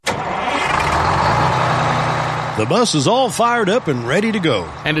The bus is all fired up and ready to go.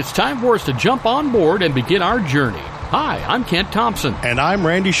 And it's time for us to jump on board and begin our journey. Hi, I'm Kent Thompson. And I'm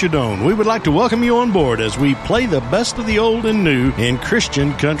Randy Shadoan. We would like to welcome you on board as we play the best of the old and new in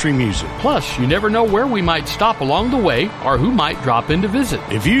Christian country music. Plus, you never know where we might stop along the way or who might drop in to visit.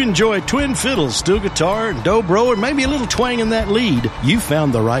 If you enjoy twin fiddles, steel guitar, and dobro, and maybe a little twang in that lead, you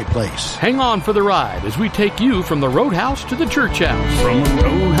found the right place. Hang on for the ride as we take you from the roadhouse to the church house. From a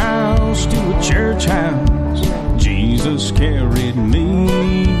roadhouse to a church house, Jesus carried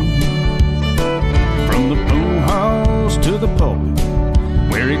me. From the pool house to the pulpit,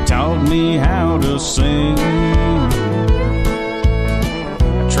 where he taught me how to sing.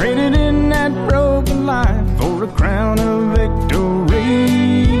 I traded in that broken life for a crown of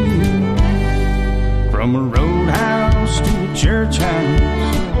victory. From a roadhouse to a church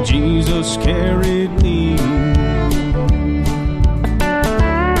house, Jesus carried me.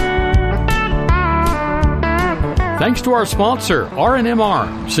 Thanks to our sponsor, R&M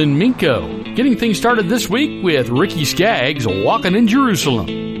Arms in Minco. Getting things started this week with Ricky Skaggs, Walking in Jerusalem.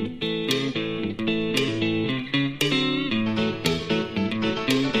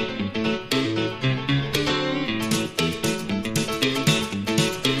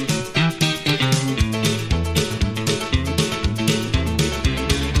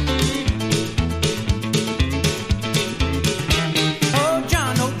 Oh,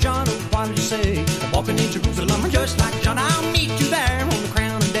 John, what did you say? Walking in Jerusalem, just like John, I'll meet you there on the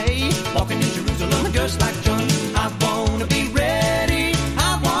crown of day. Walking in Jerusalem, just like John, I wanna be ready.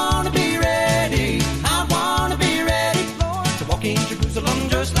 I wanna be ready. I wanna be ready, Lord, to walk in Jerusalem,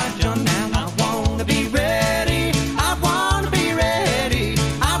 just like John. Now I wanna be ready. I wanna be ready.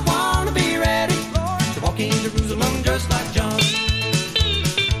 I wanna be ready, Lord, to walk in Jerusalem, just like John.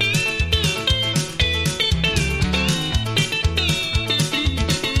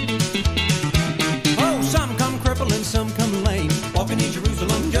 Oh, some come crippled and some come lame, walking in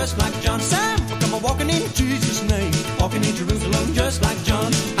Jerusalem just like John. Some come walking in Jesus' name, walking in Jerusalem just like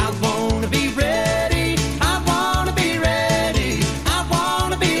John. I wanna be ready. I wanna be ready. I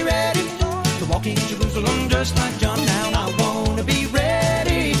wanna be ready, Lord, to walk in Jerusalem just like John. Now I wanna be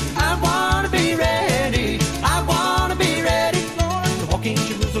ready. I wanna be ready. I wanna be ready, Lord, to walk in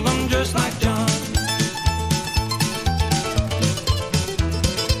Jerusalem just like John.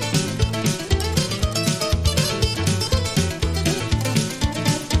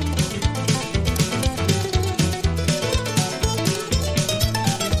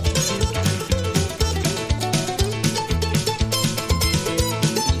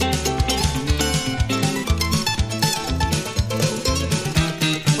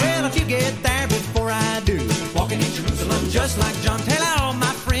 Well, if you get there before I do, walking in Jerusalem just like John, tell all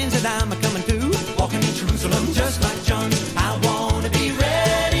my friends that I'm a-coming too. Walking in Jerusalem just like John, I wanna be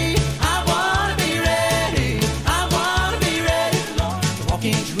ready. I wanna be ready. I wanna be ready, Lord, to walk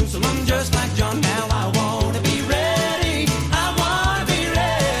in Jerusalem just like John. Now I wanna be ready. I wanna be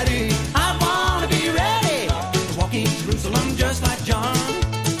ready. I wanna be ready, Lord, to walk in Jerusalem just like John.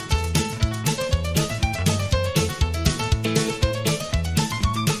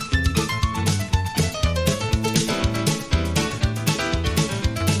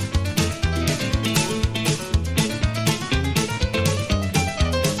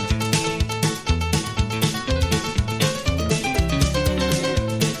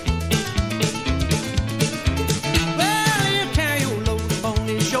 Well, you carry your load upon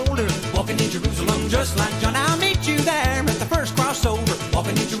his shoulder, walking in Jerusalem just like John. I'll meet you there at the first crossover,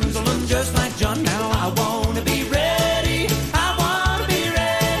 walking in Jerusalem just like John. Now I wanna be ready. I wanna be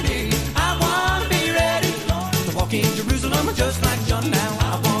ready. I wanna be ready, Lord, to walk in Jerusalem just like John. Now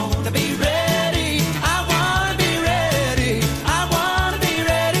I wanna be ready. I wanna be ready. I wanna be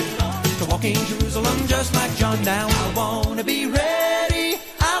ready, Lord, to walk in Jerusalem just like John. Now I wanna be ready.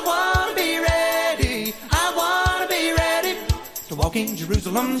 I wanna be ready. I wanna be ready to walk in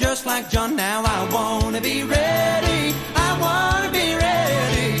Jerusalem just like John. Now I wanna be ready. I wanna be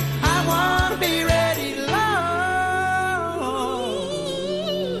ready. I wanna be ready, Lord,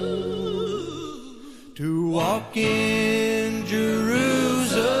 to walk in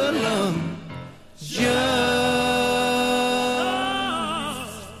Jerusalem just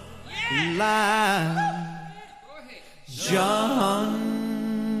like John.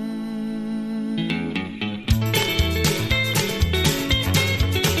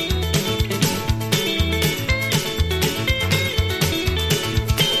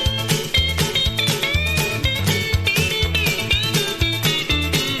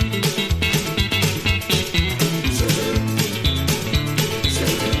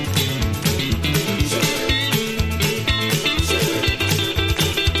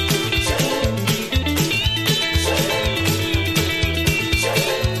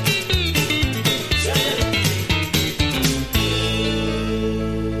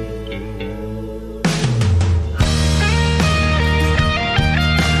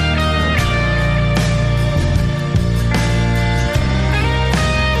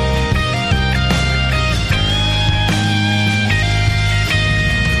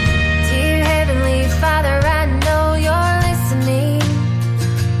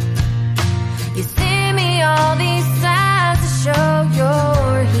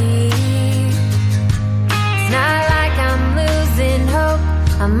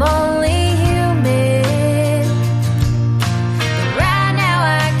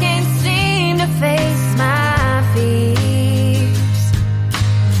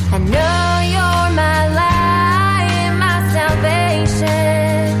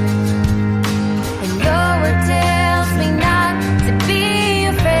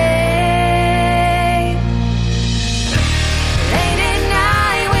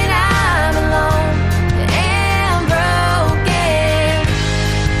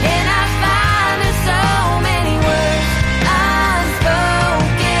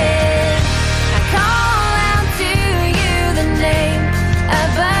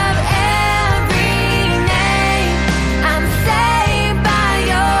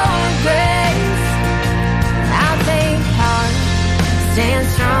 stand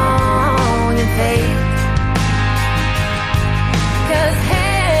strong in faith. 'Cause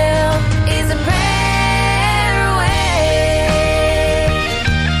hell is a prayer away.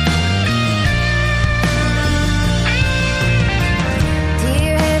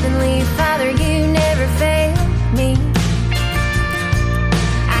 Dear Heavenly Father, you never fail me.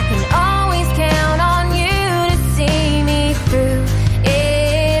 I can always count on you to see me through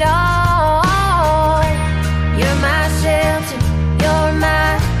it all. You're my shelter, you're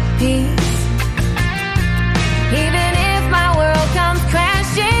my peace. Even if my world comes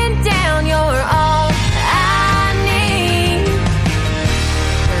crashing down, you're all I need.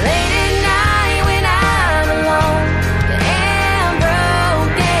 Late at night when I'm alone and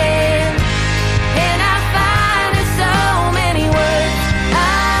broken, and I find there's so many words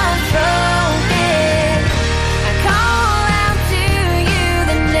unspoken, I call out to you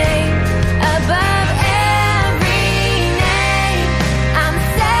the name above every name. I'm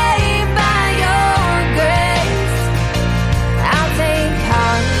saved by your grace. I'll take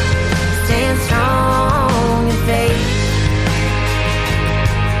heart, stand strong in faith.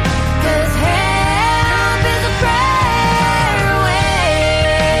 'Cause help is a prayer away.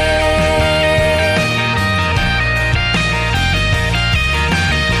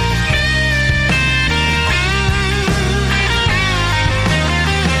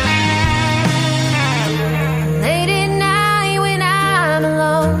 Late at night when I'm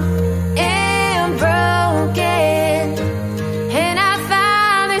alone and broken, and I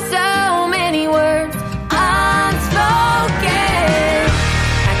find there's so many words unspoken,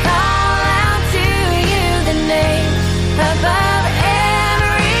 I call out to you the name above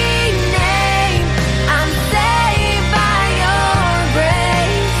every name. I'm saved by your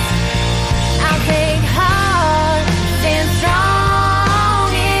grace. I'll take heart, stand strong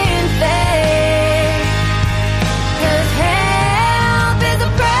in faith. 'Cause help is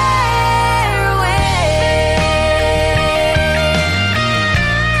a prayer away.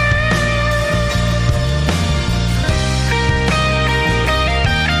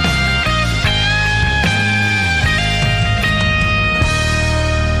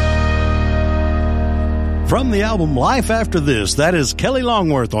 From the album Life After This, that is Kelly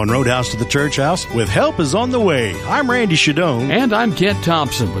Longworth on Roadhouse to the Church House with Help Is on the Way. I'm Randy Shadoan. And I'm Kent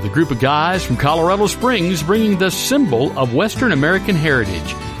Thompson with a group of guys from Colorado Springs bringing the symbol of Western American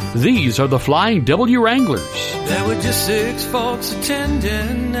heritage. These are the Flying W Wranglers. There were just 6 folks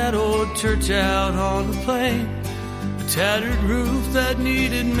attending that old church out on the plain. A tattered roof that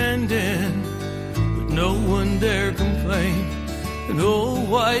needed mending, but no one dare complain. An old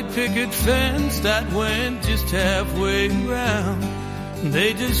white picket fence that went just halfway round.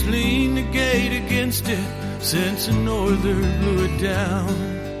 They just leaned the gate against it since a norther blew it down.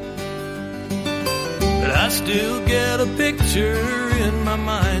 But I still get a picture in my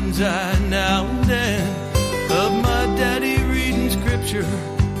mind's eye now and then of my daddy reading scripture,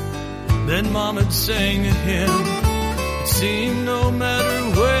 then Mama'd sang a hymn. It seemed no matter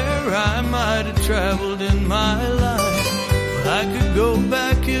where I might have traveled in my life, I could go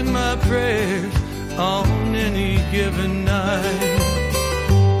back in my prayers on any given night.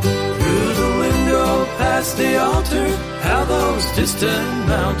 Through the window past the altar, how those distant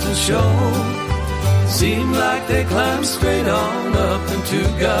mountains shone. Seemed like they climbed straight on up into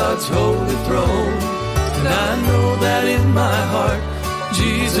God's holy throne. And I know that in my heart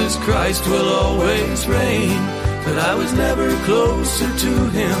Jesus Christ will always reign. But I was never closer to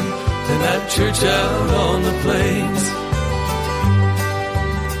him than that church out on the plains.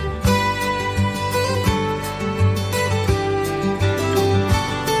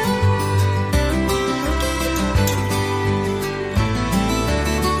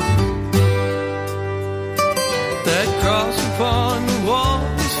 Upon the wall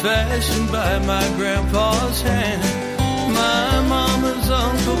was fashioned by my grandpa's hand. My mama's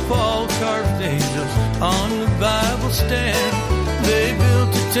Uncle Paul carved angels on the Bible stand. They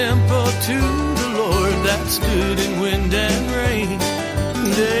built a temple to the Lord that stood in wind and rain.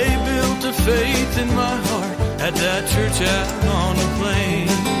 They built a faith in my heart at that church out on the plain.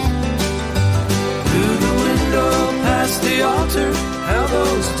 Through the window past the altar, how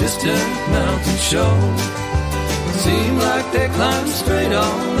those distant mountains show. Seem like they climbed straight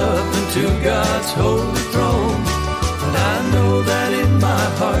on up into God's holy throne. And I know that in my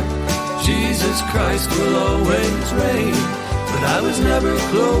heart Jesus Christ will always reign. But I was never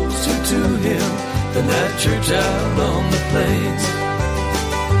closer to him than that church out on the plains.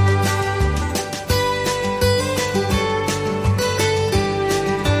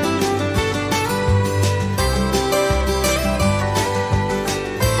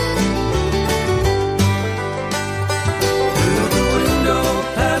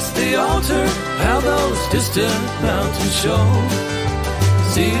 distant mountain shone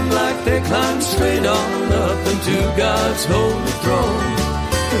seemed like they climbed straight on up into God's holy throne.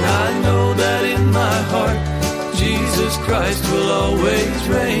 And I know that in my heart Jesus Christ will always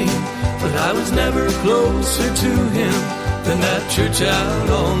reign, but I was never closer to him than that church out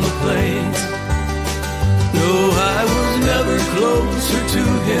on the plains. No, I was never closer to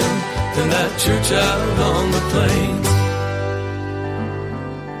him than that church out on the plains.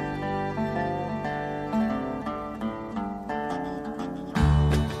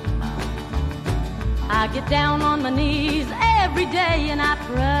 I get down on my knees every day and I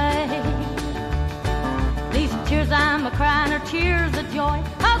pray. These tears I'm a-crying are tears of joy,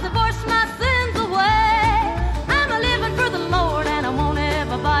 'cause I wash my sins away. I'm a-living for the Lord and I want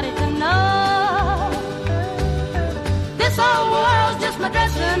everybody to know this whole world's just my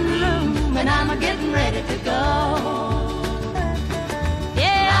dressing room, and I'm a-getting ready to go.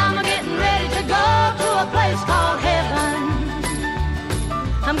 Yeah, I'm a-getting ready to go to a place called heaven.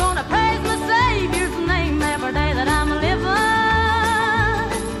 I'm gonna praise my Savior's name every day that I'm living.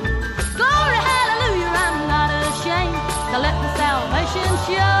 Glory, hallelujah, I'm not ashamed to let my salvation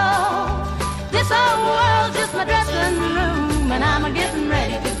show. This whole world's just my dressing room, and I'm a-getting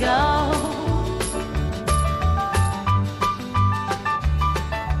ready to go.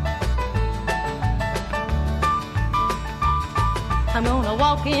 I'm gonna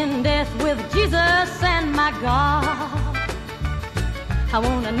walk in death with Jesus and my God. I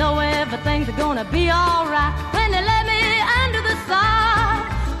wanna know everything's gonna be alright when they lay me under the sod.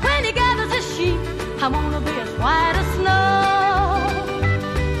 When he gathers his sheep, I wanna be as white as snow.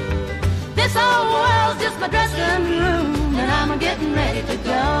 This whole world's just my dressing room, and I'm a-getting ready to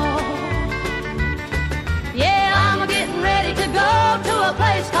go. Yeah, I'm a-getting ready to go to a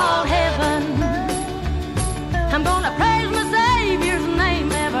place called heaven. I'm gonna praise my Savior's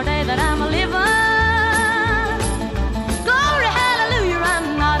name every day that I'm a-living.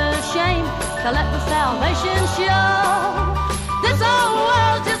 To let the salvation show. This whole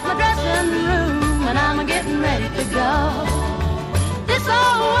world's just my dressing room, and I'm a-getting ready to go. This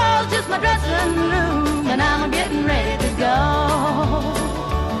whole world's just my dressing room, and I'm a-getting ready to go.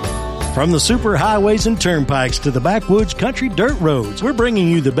 From the super highways and turnpikes to the backwoods country dirt roads, we're bringing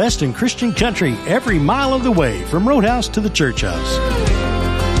you the best in Christian country every mile of the way, from Roadhouse to the Church House.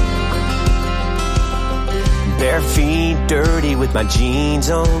 Bare feet, dirty with my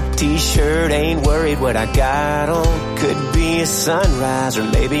jeans on. T-shirt, ain't worried what I got on. Could be a sunrise or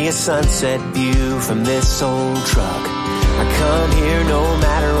maybe a sunset view from this old truck. I come here no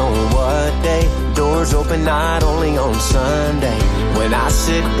matter on what day. Doors open not only on Sunday. When I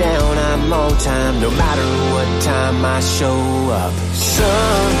sit down, I'm on time no matter what time I show up.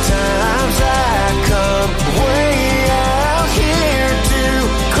 Sometimes I come way out here to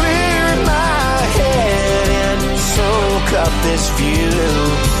clear my head and soak up this view.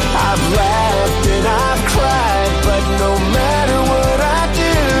 I've laughed and I've cried, but no matter what I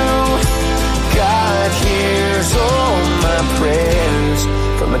do, God hears all my prayers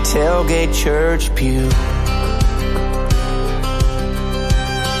from a tailgate church pew.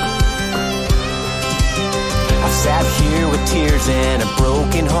 I've sat here with tears and a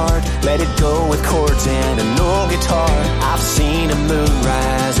broken heart, let it go with chords and an old guitar. I've seen a moon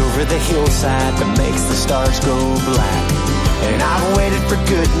rise over the hillside that makes the stars go black. And I've waited for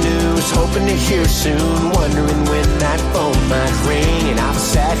good news, hoping to hear soon, wondering when that phone might ring. And I've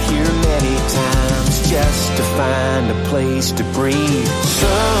sat here many times just to find a place to breathe.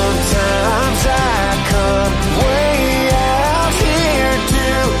 Sometimes I come way out here to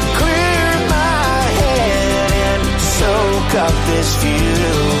clear my head and soak up this view.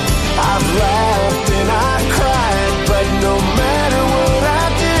 I've laughed and I've cried, but no matter what I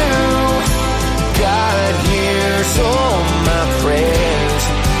do, God hears all my prayers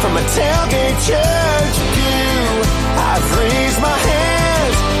from a tailgate church pew. I've raised my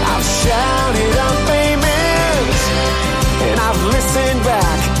hands, I've shouted up amens, and I've listened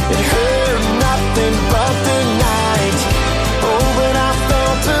back and heard nothing but the night. Oh, but I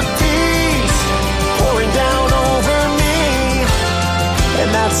felt a peace pouring down over me, and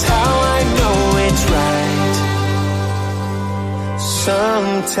that's how I know it's right.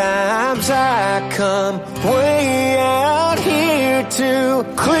 Sometimes I come way out here to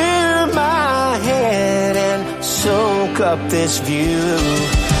clear my head and soak up this view.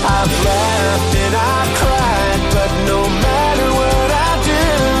 I've laughed and I've cried, but no matter what I do,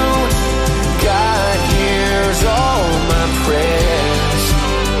 God hears all my prayers.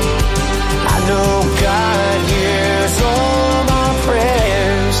 I know God hears all my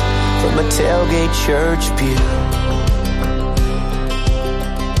prayers from a tailgate church pew.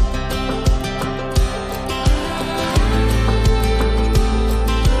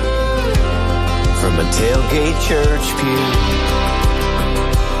 tailgate church pew.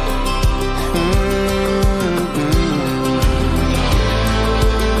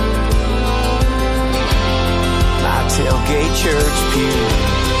 My tailgate church pew.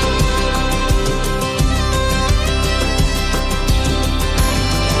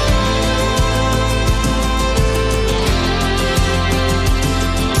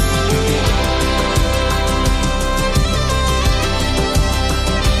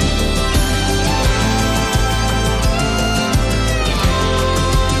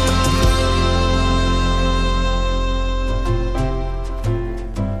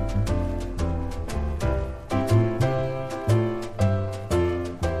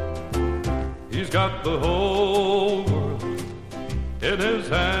 Got the whole world in his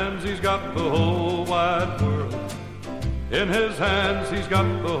hands. He's got the whole wide world in his hands. He's got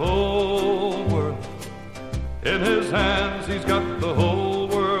the whole world in his hands. He's got the whole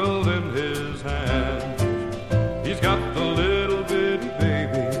world in his hands. He's got the little bitty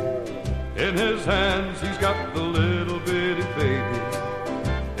baby in his hands. He's got the little bitty baby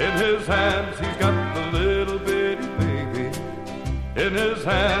in his hands. He's got the little bitty baby in his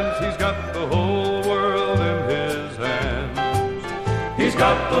hands. He's got the whole world in his hands. He's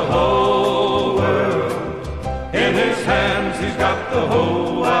got the whole world in his hands. He's got the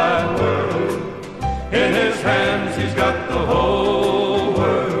whole wide world in his hands. He's got the whole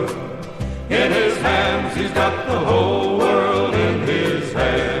world in his hands. He's got the whole world in his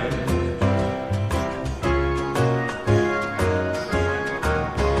hands.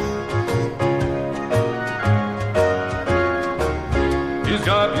 He's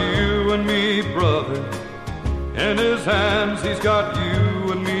got you and me, brother, in his hands. He's got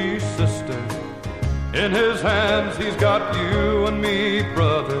you and me, sister, in his hands. He's got you and me,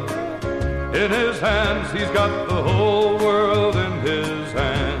 brother, in his hands. He's got the whole world in his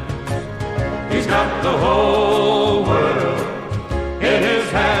hands. He's got the whole world in his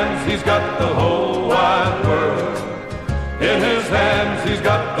hands. He's got the whole wide world in his hands. He's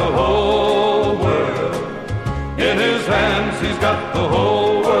got the whole world in his hands. He's got the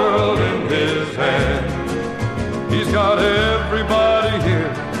whole world in his hands. He's got everybody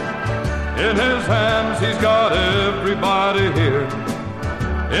here in his hands. He's got everybody here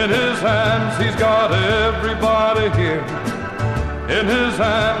in his hands. He's got everybody here in his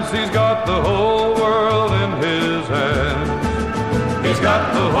hands. He's got the whole world in his hands. He's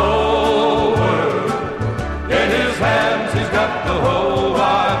got the whole world in his hands. He's got the whole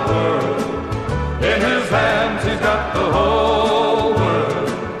wide world in his hands. He's got the whole world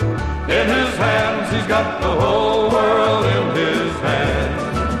in his hands. He's got the whole world in his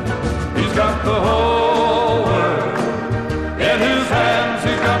hands. He's got the whole world in his hands.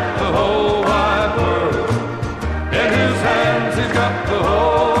 He's got the whole wide world in his hands. He's got the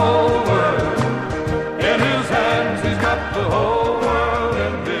whole world in his hands. He's got the whole world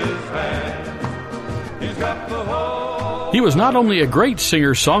in his hands. He's got the whole. He was not only a great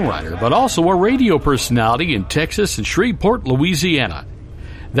singer-songwriter, but also a radio personality in Texas and Shreveport, Louisiana.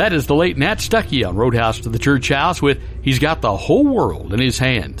 That is the late Nat Stuckey on Roadhouse to the Church House with He's Got the Whole World in His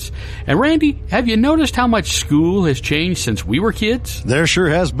Hands. And Randy, have you noticed how much school has changed since we were kids? There sure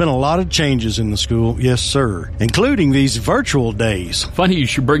has been a lot of changes in the school, yes sir, including these virtual days. Funny you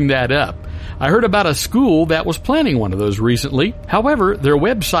should bring that up. I heard about a school that was planning one of those recently. However, their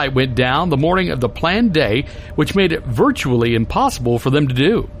website went down the morning of the planned day, which made it virtually impossible for them to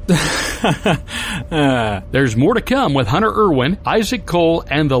do. There's more to come with Hunter Irwin, Isaac Cole,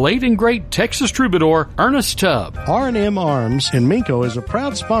 and the late and great Texas troubadour Ernest Tubb. R&M Arms in Minco is a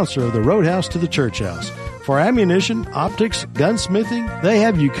proud sponsor of the Roadhouse to the Church House. For ammunition, optics, gunsmithing, they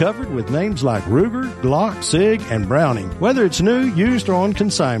have you covered with names like Ruger, Glock, Sig, and Browning. Whether it's new, used, or on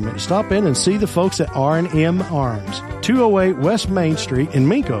consignment, stop in and see the folks at R&M Arms. 208 West Main Street in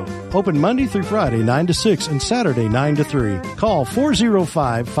Minco. Open Monday through Friday 9 to 6 and Saturday 9 to 3. Call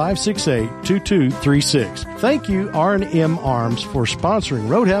 405-568-2236. Thank you, R&M Arms, for sponsoring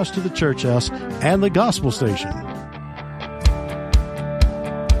Roadhouse to the Church House and the Gospel Station.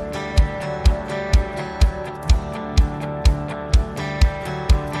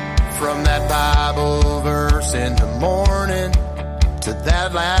 From that Bible verse in the morning to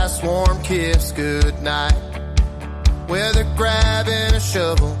that last warm kiss goodnight, whether grabbing a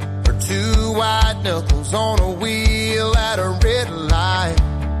shovel or two white knuckles on a wheel at a red light,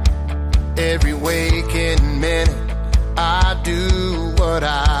 every waking minute I do what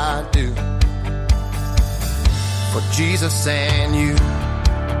I do for Jesus and you.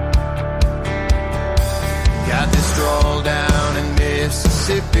 Got this stroll down in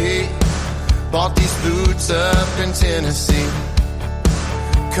Mississippi, bought these boots up in Tennessee.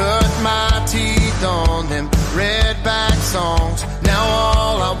 cut my teeth on them redback songs. Now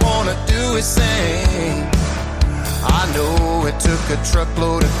all I wanna do is sing. I know it took a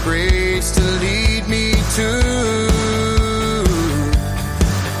truckload of grace to lead me to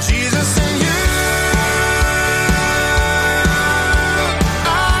Jesus and you.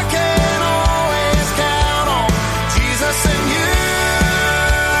 I can always count on Jesus and you.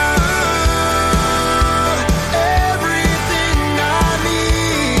 Everything I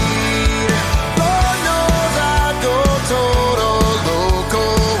need. Lord knows I'd go total loco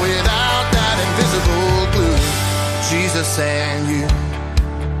without that invisible glue. Jesus and you.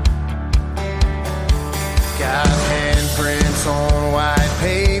 Got handprints on white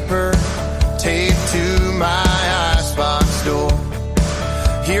paper taped to my icebox door.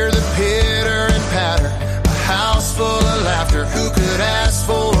 Hear the pitter and patter, a house full of laughter. Who could ask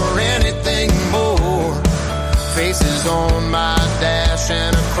for anything more? Faces on my dash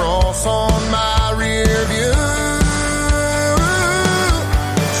and a cross on my rear view.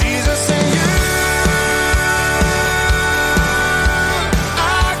 Jesus and you.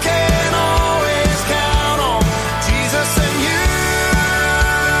 I can always count on Jesus and you.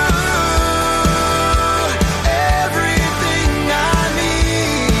 Everything I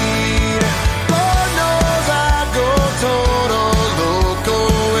need. Lord knows I'd go total loco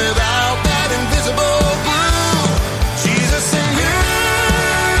without that invisible glue. Jesus and you.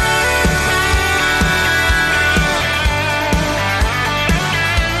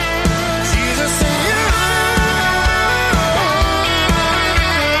 Jesus and you.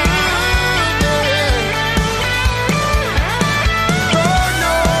 Lord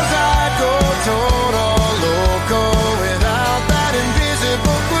knows I'd go total loco without that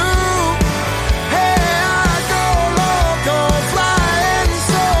invisible glue. Hey, I'd go loco flying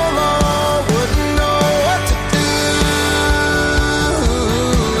solo. Wouldn't know what to do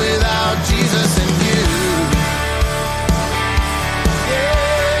without Jesus and you. Yeah,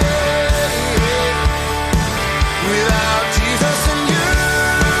 without Jesus and you.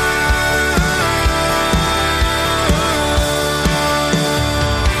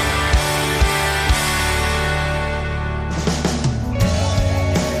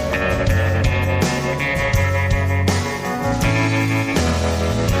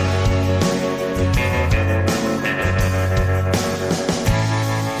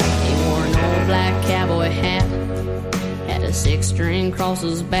 He wore an old black cowboy hat, had a 6-string across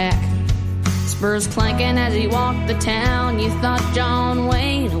his back, spurs clanking as he walked the town. You thought John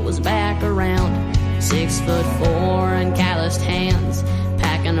Wayne was back around. 6'4" and calloused hands,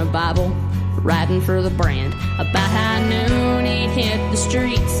 packing a Bible, riding for the brand. About high noon he'd hit the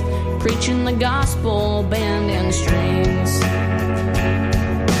streets, preaching the gospel, bending the strings.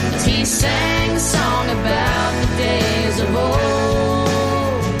 As he sang a song about the days of old,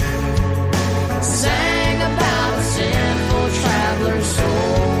 sang about a sinful traveler's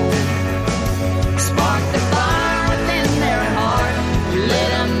soul, sparked the fire within their heart, let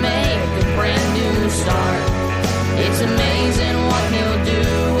them make a brand new start. It's amazing what he'll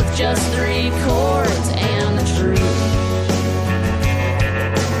do with just 3 chords and the truth.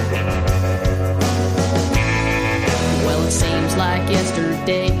 Well, it seems like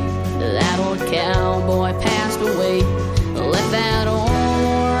yesterday that old cowboy passed away, left that old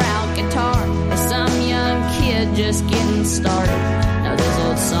wore-out guitar for some young kid just getting started. Now those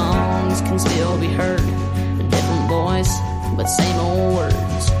old songs can still be heard, a different voice, but same old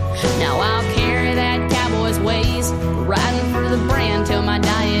words. Now I'll carry that cowboy's ways, riding for the brand till my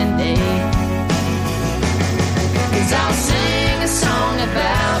dying day. 'Cause I'll sing a song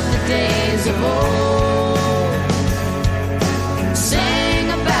about the days of old, sing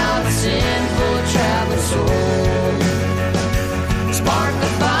about a sinful traveler's soul, spark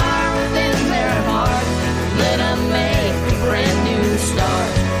the fire within their heart, let them make a brand new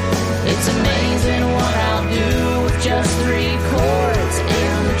start. It's amazing what I'll do with just 3 chords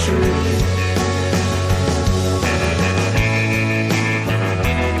and the truth.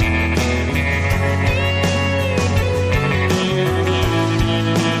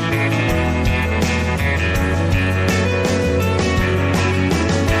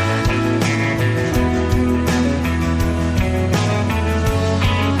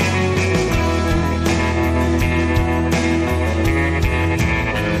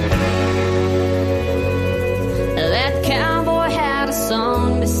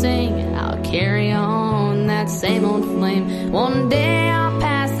 Same old flame. One day I'll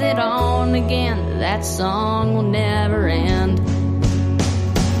pass it on again. That song will never end.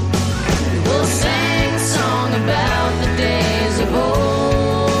 We'll sing a song about the days of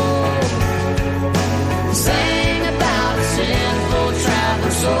old. Sing about a sinful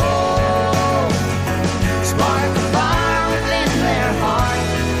traveler's soul.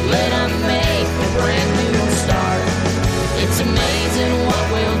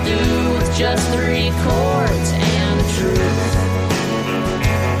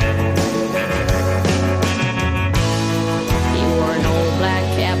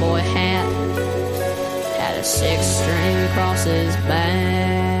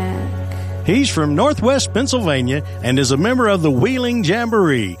 He's from Northwest Pennsylvania and is a member of the Wheeling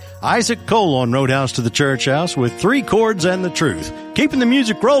Jamboree. Isaac Cole on Roadhouse to the Church House with 3 Chords and the Truth. Keeping the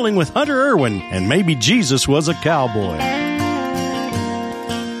music rolling with Hunter Irwin and Maybe Jesus Was a Cowboy.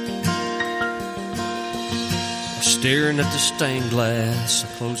 Staring at the stained glass, I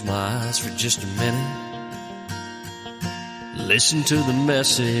close my eyes for just a minute. Listen to the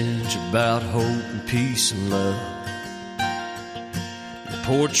message about hope and peace and love. The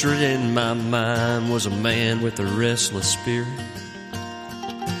portrait in my mind was a man with a restless spirit,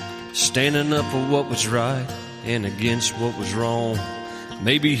 standing up for what was right and against what was wrong.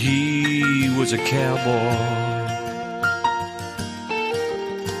 Maybe he was a cowboy.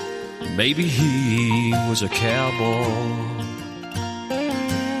 Maybe he was a cowboy.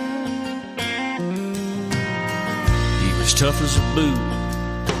 He was tough as a boot,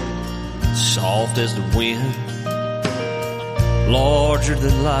 soft as the wind, larger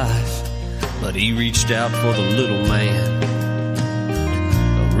than life, but he reached out for the little man.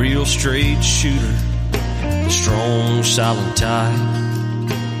 A real straight shooter, a strong, silent type.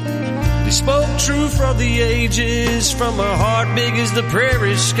 He spoke truth for the ages from a heart big as the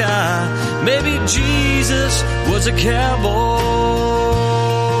prairie sky. Maybe Jesus was a cowboy.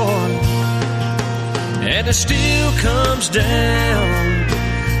 And it still comes down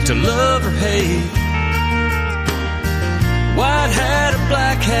to love or hate. White hat or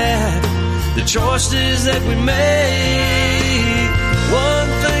black hat, the choices that we make. One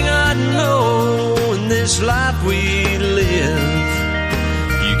thing I know in this life we live,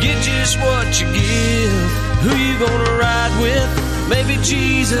 get just what you give. Who you gonna ride with? Maybe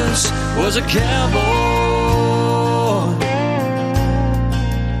Jesus was a cowboy.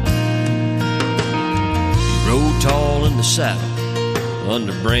 He rode tall in the saddle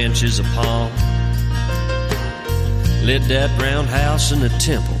under branches of palm, led that roundhouse in the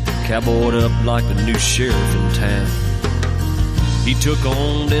temple, cowboyed up like the new sheriff in town. He took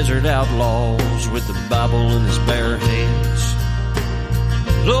on desert outlaws with the Bible in his bare hands.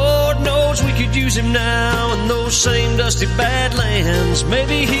 Lord knows we could use him now in those same dusty badlands.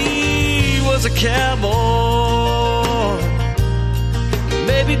 Maybe he was a cowboy.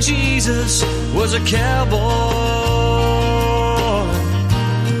 Maybe Jesus was a cowboy.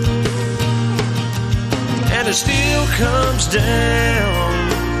 And it still comes down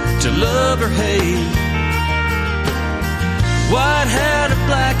to love or hate. White hat or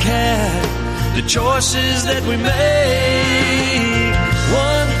black hat, the choices that we make.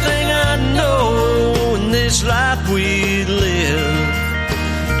 One thing I know in this life we live,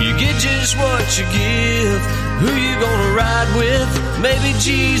 you get just what you give. Who you gonna ride with? Maybe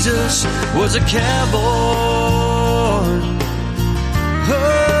Jesus was a cowboy.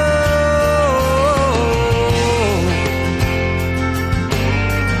 Oh.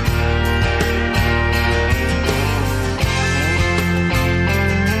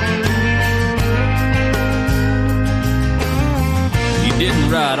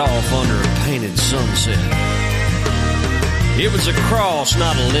 Didn't ride off under a painted sunset. It was a cross,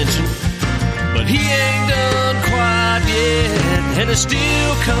 not a lynching, but he ain't done quite yet. And it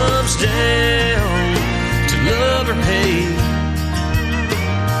still comes down to love or hate.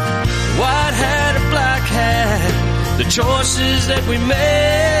 White hat or black hat, the choices that we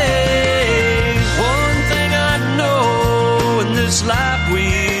make. One thing I know in this life we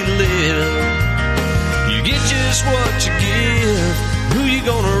live, you get just what you give. Who you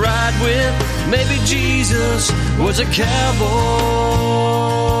gonna ride with? Maybe Jesus was a cowboy.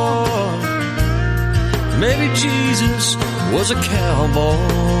 Maybe Jesus was a cowboy.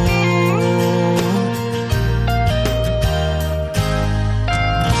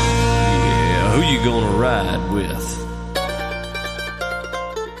 Yeah, who you gonna ride with?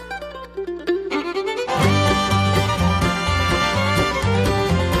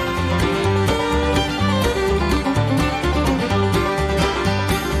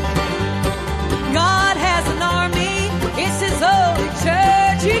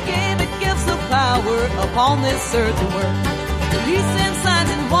 Upon this earth to work, he sends signs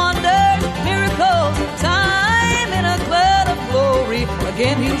and wonders, miracles, time in a cloud of glory.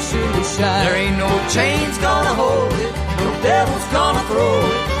 Again he'll surely shine. There ain't no chains gonna hold it, no devil's gonna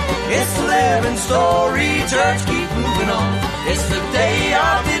throw it. It's a living story, church, keep moving on. It's the day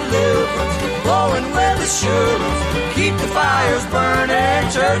of deliverance, flowing with assurance. Keep the fires burning,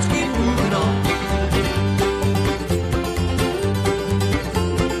 church, keep moving on.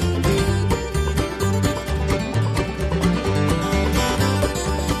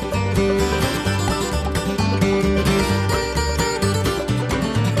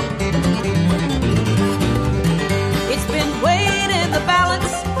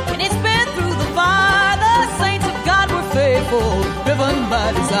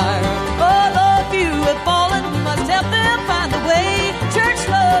 desire. Oh, Lord, few have fallen, we must help them find the way. Church,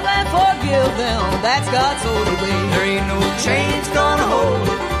 love, and forgive them, that's God's holy way. There ain't no chains gonna hold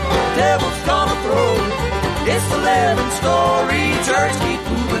it, the devil's gonna throw it. It's the 11th story, church, keep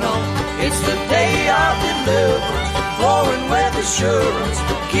moving on. It's the day of deliverance, flowing with assurance.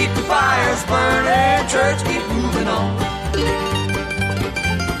 Keep the fires burning, church, keep moving on.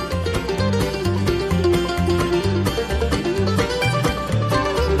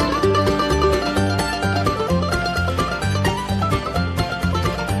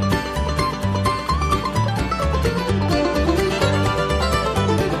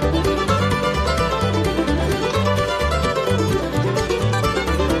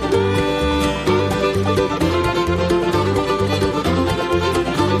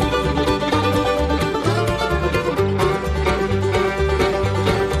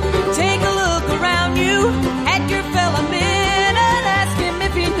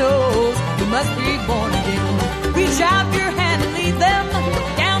 Out your hand and lead them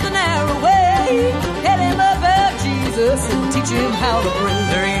down the narrow way. Head him up out Jesus and teach him how to pray.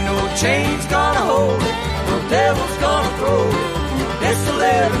 There ain't no chains gonna hold it, no devil's gonna throw it. It's the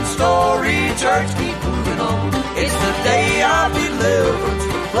 11th story, church, keep moving on. It's the day of deliverance,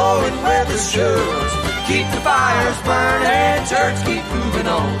 flowing with assurance. Keep the fires burning, church, keep moving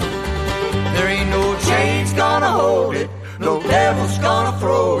on. There ain't no chains gonna hold it, no devil's gonna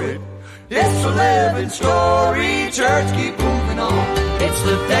throw it. It's the 11th story, church, keep moving on. It's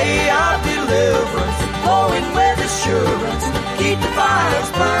the day of deliverance, flowing with assurance. Keep the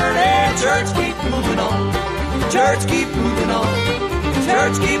fires burning, church, keep moving on. Church, keep moving on.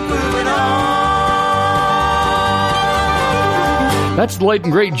 Church, keep moving on. That's the late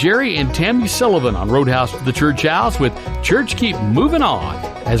and great Jerry and Tammy Sullivan on Roadhouse to the Church House with Church Keep Moving On.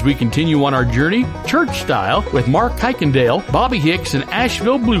 As we continue on our journey, church style, with Mark Kuykendall, Bobby Hicks, and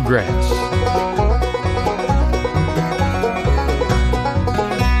Asheville Bluegrass.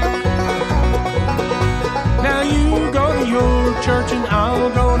 Now you go to your church and I'll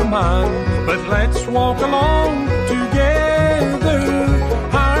go to mine, but let's walk along together.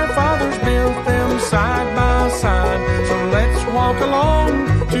 Our fathers built them side by side, so let's walk along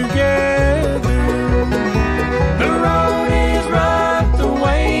together. The road is right, the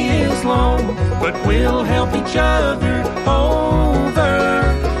way is long, but we'll help each other over.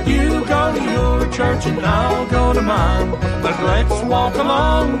 You go to your church and I'll go to mine, but let's walk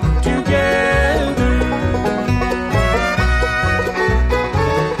along together.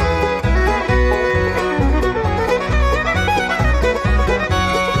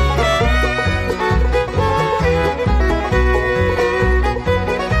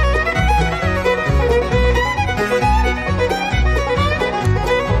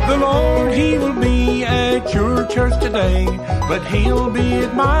 Your church today, but he'll be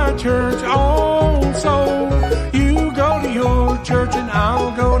at my church also. You go to your church and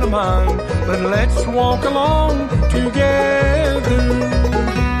I'll go to mine, but let's walk along together.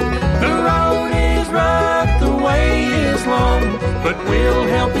 The road is right, the way is long, but we'll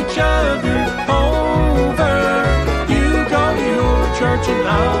help each other over. You go to your church and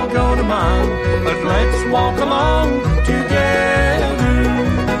I'll go to mine, but let's walk along together.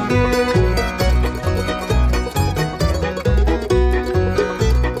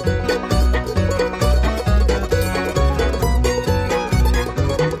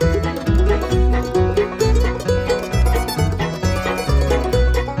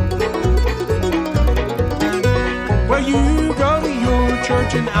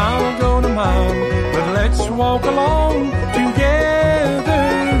 And I'll go to mine, but let's walk along together.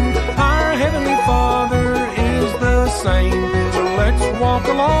 Our Heavenly Father is the same, so let's walk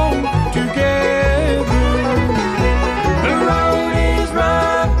along together. The road is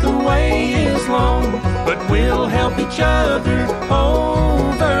right, the way is long, but we'll help each other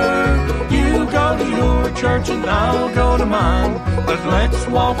over. You go to your church and I'll go to mine, but let's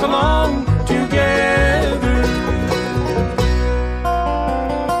walk along together.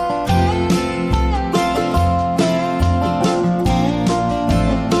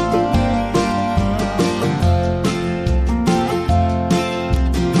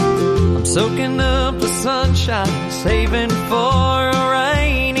 Soaking up the sunshine, saving for a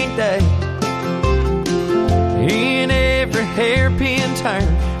rainy day. In every hairpin turn,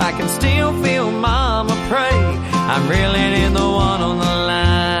 I can still feel Mama pray. I'm reeling in the one on the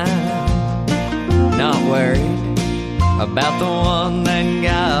line, not worried about the one that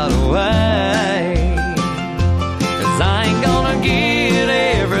got away. 'Cause I ain't gonna get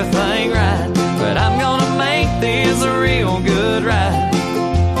everything right, but I'm gonna make this a real good ride.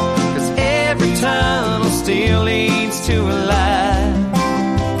 Tunnel still leads to a light.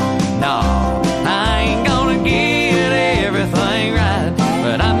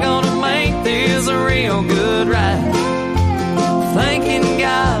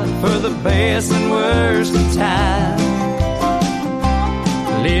 the best and worst of times.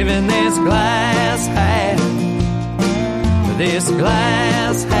 Living this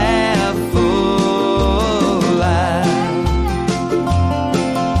glass half full life.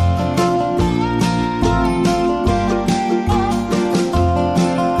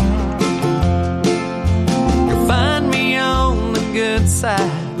 You'll find me on the good side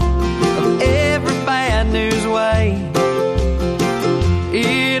of every bad news wave.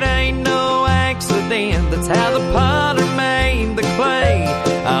 It ain't no accident, that's how the potter made the clay.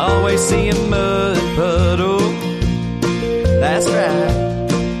 I always see a mud puddle, that's right,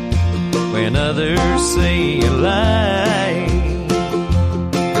 when others see a light.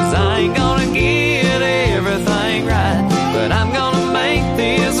 'Cause I ain't gonna get everything right, but I'm gonna make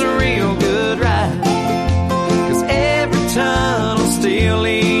this a real good ride. 'Cause every tunnel still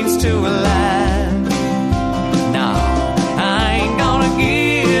leads to a light. No, I ain't gonna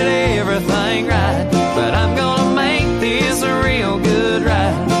get everything right, but I'm gonna make this a real good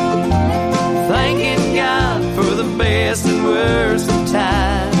ride. Thanking God for the best and worst of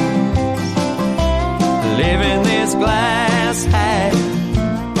times. Living this glass half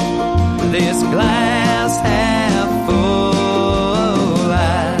full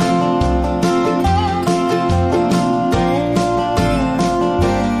life.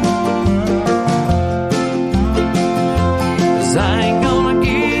 'Cause I ain't gonna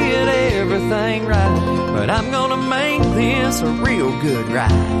get everything right, but I'm gonna make this a real good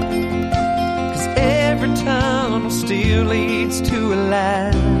ride. 'Cause every tunnel still leads to a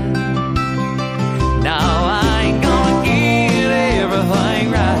light. Now I ain't gonna get everything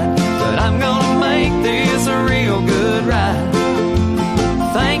right, but I'm gonna make this a real good ride.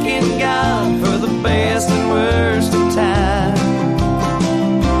 Thanking God for the best and worst of times.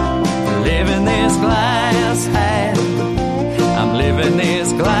 Living this glass half, I'm living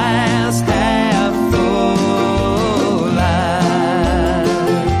this glass half full life.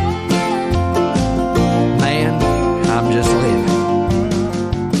 Man, I'm just living.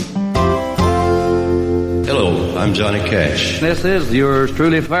 Hello, I'm Johnny Cash. This is yours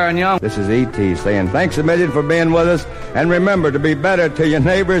truly, Fair and Young. This is E.T. saying thanks a million for being with us. And remember to be better to your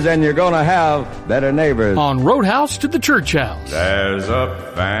neighbors, and you're going to have better neighbors. On Roadhouse to the Church House. There's a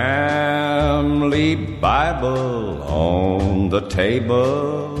family Bible on the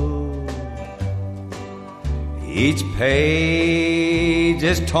table. Each page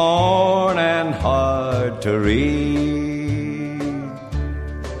is torn and hard to read,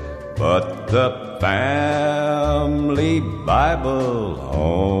 but the family Bible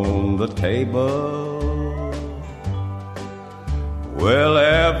on the table will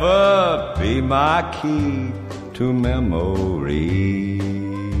ever be my key to memory.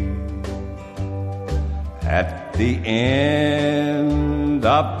 At the end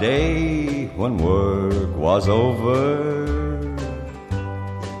of day when work was over,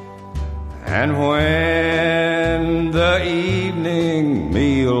 and when the evening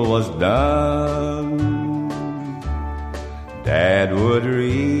meal was done, Dad would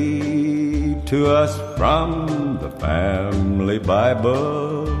read to us from the family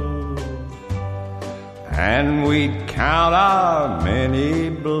Bible, and we'd count our many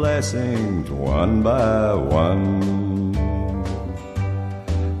blessings one by one.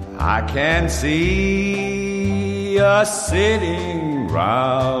 I can see us sitting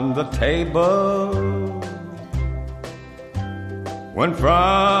round the table when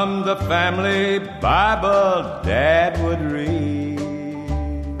from the family Bible Dad would read,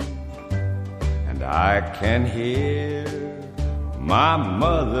 and I can hear my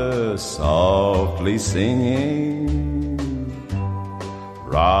mother softly singing,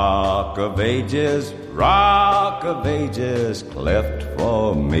 Rock of Ages, cleft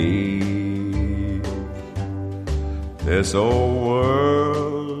for me. This old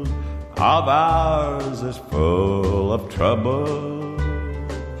world of ours is full of trouble,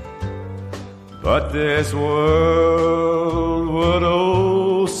 but this world would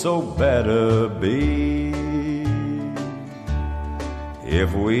oh so better be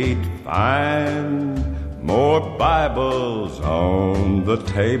if we'd find more Bibles on the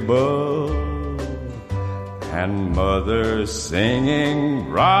table, and Mother singing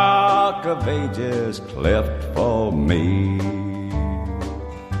Rock of Ages, cleft for me.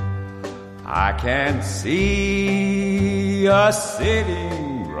 I can see us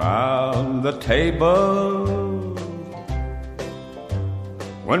sitting round the table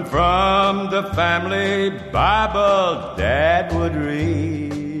when from the family Bible Dad would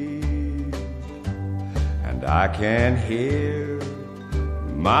read, and I can hear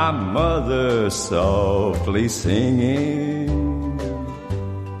my mother softly singing,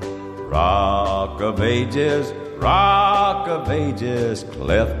 Rock of ages,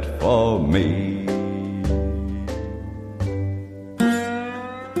 cleft for me.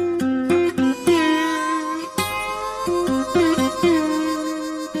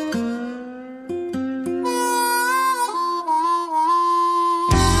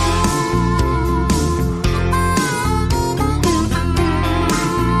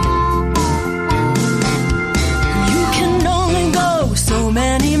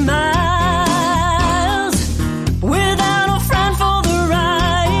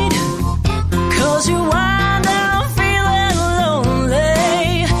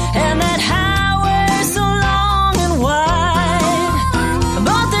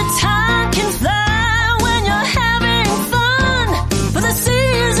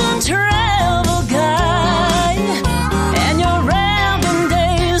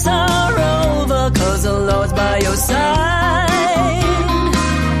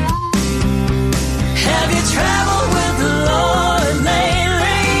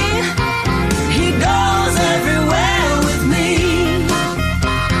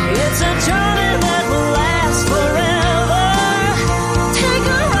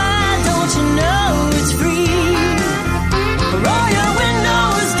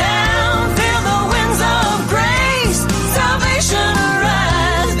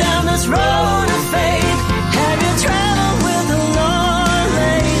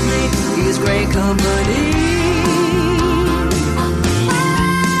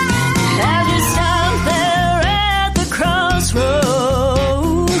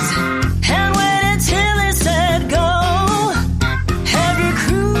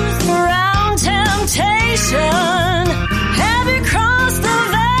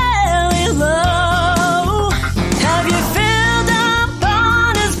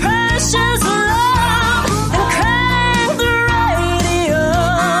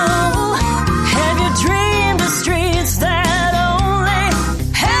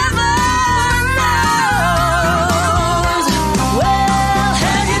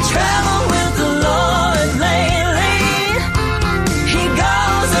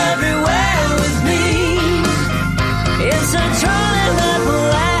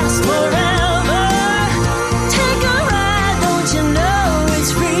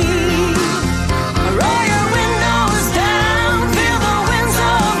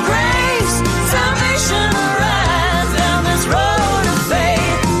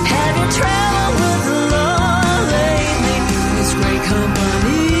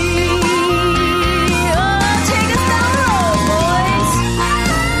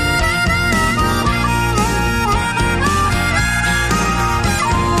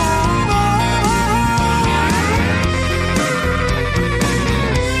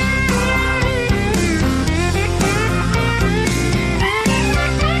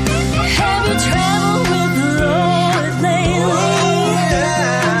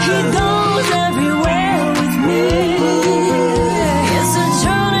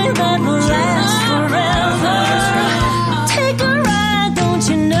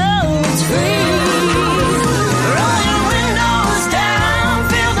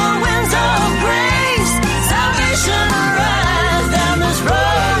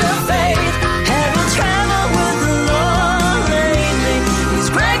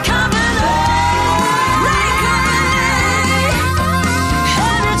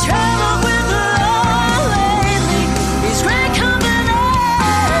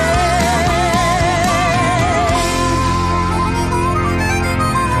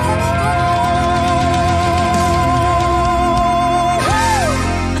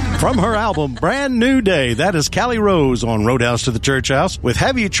 From her album, Brand New Day, that is Callie Rose on Roadhouse to the Church House. With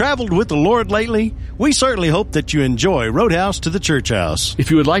Have You Traveled with the Lord Lately? We certainly hope that you enjoy Roadhouse to the Church House. If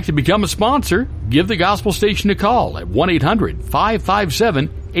you would like to become a sponsor, give the gospel station a call at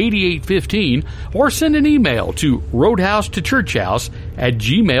 1-800-557-8815 or send an email to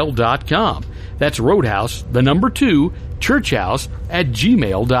roadhouse2churchhouse@gmail.com. That's Roadhouse, the number 2,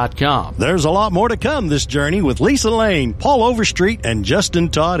 churchhouse@gmail.com. There's a lot more to come this journey with Lisa Lane, Paul Overstreet, and Justin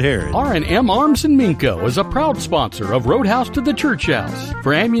Todd Herod. R&M Arms in Minco is a proud sponsor of Roadhouse to the Church House.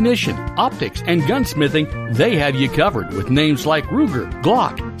 For ammunition, optics, and gunsmithing, they have you covered with names like Ruger,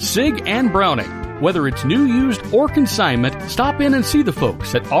 Glock, SIG, and Browning. Whether it's new, used, or consignment, stop in and see the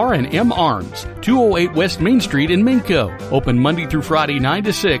folks at R&M Arms, 208 West Main Street in Minco. Open Monday through Friday 9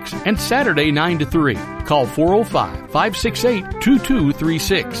 to 6 and Saturday 9 to 3. Call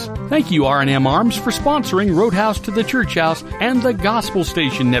 405-568-2236. Thank you, R&M Arms, for sponsoring Roadhouse to the Church House and the Gospel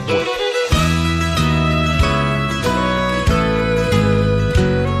Station Network.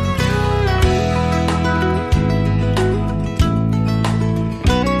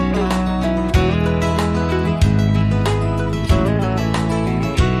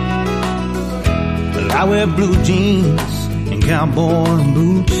 I wear blue jeans and cowboy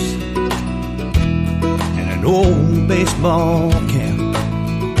boots and an old baseball cap.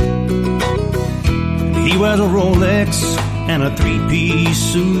 He wears a Rolex and a three-piece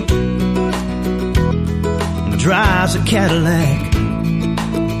suit and drives a Cadillac.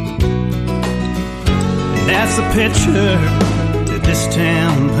 And that's the picture that this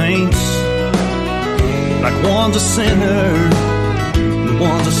town paints, like one's a sinner and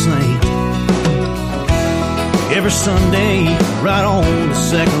one's a saint. Every Sunday, right on the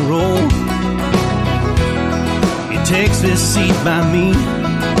second row, he takes his seat by me.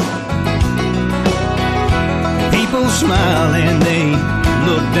 People smile and they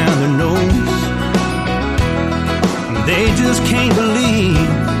look down their nose. They just can't believe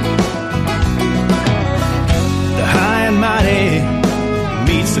the high and mighty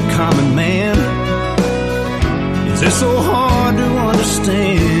meets the common man. Is it so hard to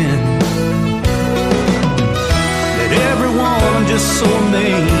understand that everyone just so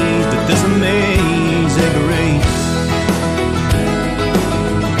amazed at this amazing grace?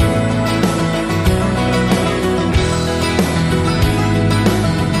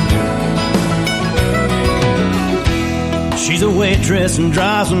 She's a waitress and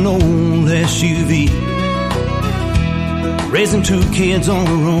drives an old SUV, raising 2 kids on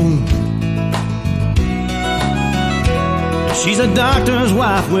her own. She's a doctor's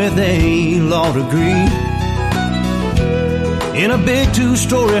wife with a law degree in a big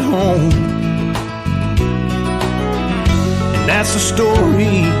 2-story home. And that's the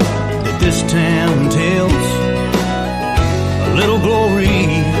story that this town tells. A little glory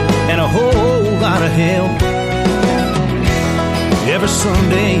and a whole lot of hell. Every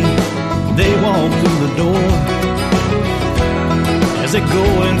Sunday they walk through the door as they go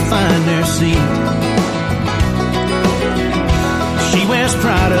and find their seat. She wears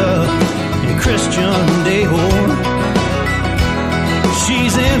Prada and Christian Dior.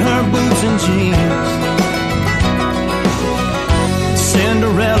 She's in her boots and jeans.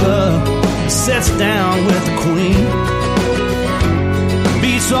 Cinderella sits down with the queen.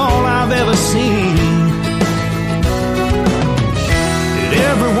 Beats all I've ever seen.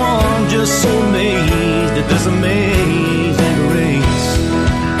 Everyone just so amazed at this amazing grace.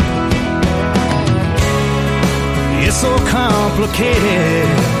 It's so complicated.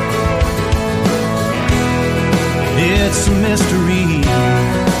 It's a mystery.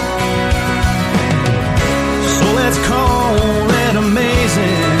 So let's call it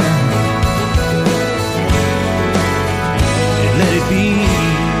amazing and let it be.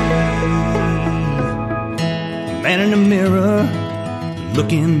 Man in the mirror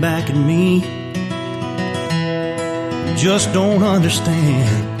looking back at me, just don't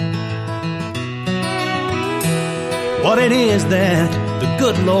understand what it is that the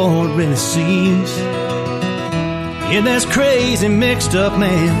good Lord really sees in this crazy mixed up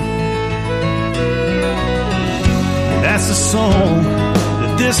man. And that's the song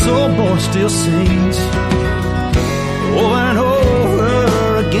that this old boy still sings over and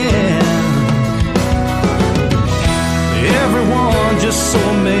over again. Everyone just so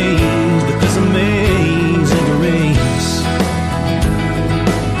amazed at this amazing grace.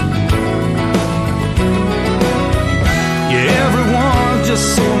 Yeah, everyone just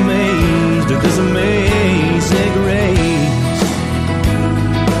so amazed at this amazing grace.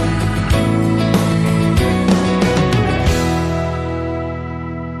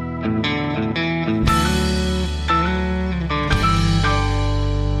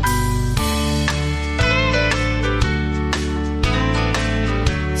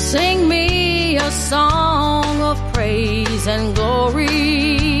 Sing me a song of praise and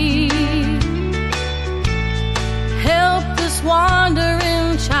glory. Help this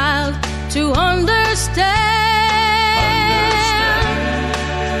wandering child to understand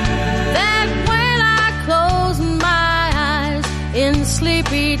that when I close my eyes in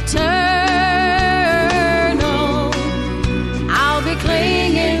sleep eternal, I'll be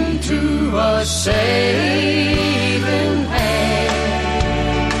clinging to a saving hand.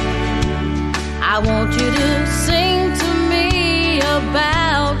 I want you to sing to me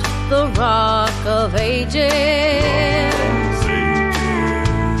about the Rock of Ages.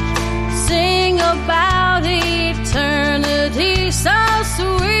 Sing about eternity so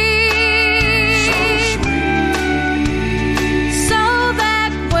sweet, so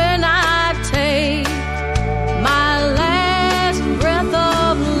that when I take my last breath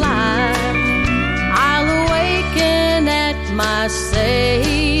of life, I'll awaken at my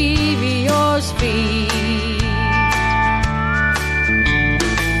Savior's feet.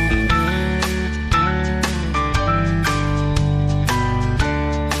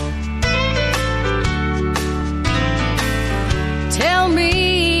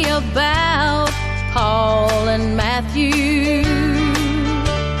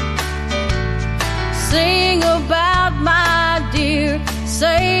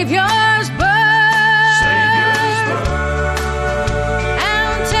 Savior's birth.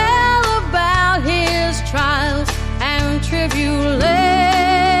 And tell about his trials and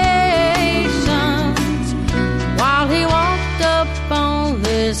tribulations while he walked upon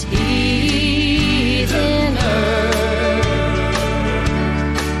this heathen earth.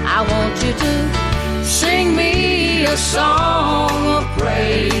 I want you to sing me a song of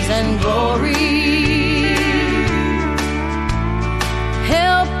praise and glory.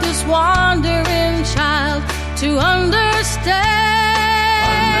 Help this wandering child to understand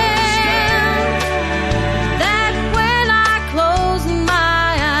that when I close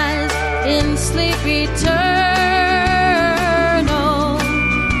my eyes in sleep eternal,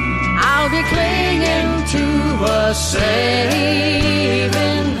 I'll be clinging to a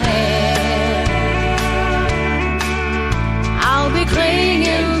saving hand. I'll be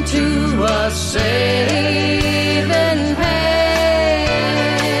clinging to a saving hand.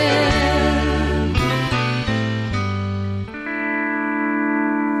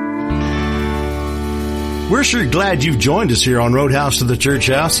 We're sure glad you've joined us here on Roadhouse to the Church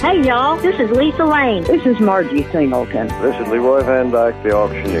House. Hey, y'all, this is Lisa Lane. This is Margie Singleton. This is Leroy Van Dyke, the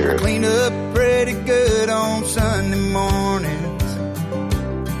auctioneer. Clean up pretty good on Sunday mornings.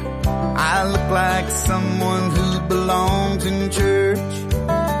 I look like someone who belongs in church.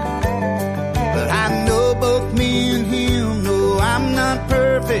 But I know both me and him know I'm not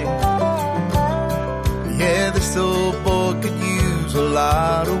perfect. Yeah, this old boy could use a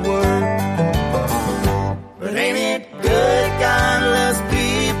lot of work. But ain't it good God loves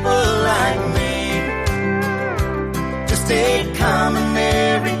people like me? Just a common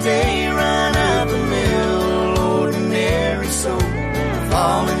everyday run of the mill ordinary soul,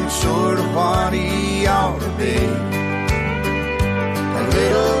 falling short of what he ought to be. A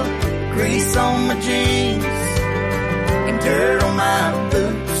little grease on my jeans and dirt on my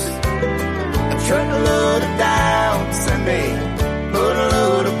boots, a truckload of doubts and a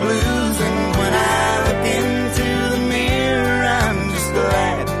boatload of blues. And when I look into the mirror, I'm just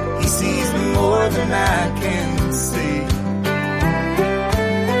glad he sees more than I can see.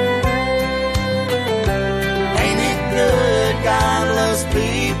 Ain't it good God loves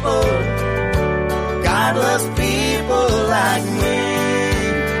people? God loves people like me.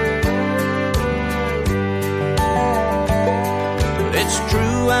 It's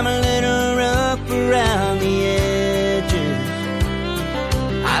true, I'm a little rough around the edges.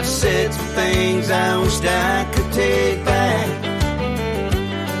 I've said some things I wished I could take back.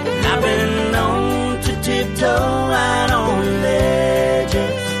 And I've been known to tiptoe out on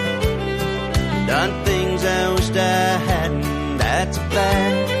ledges. Done things I wished I hadn't, that's a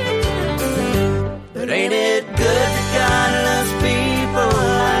fact. But ain't it good that God loves people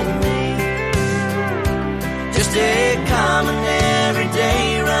like me? Just a common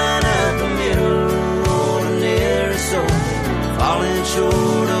everyday run of the middle ordinary soul, falling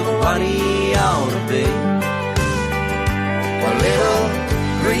short of what he ought to be. A little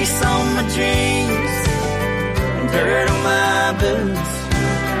grease on my jeans and dirt on my boots,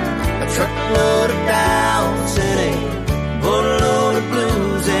 a truckload of doubts and a boatload of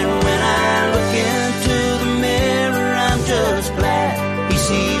blues. And when I look into the mirror, I'm just glad he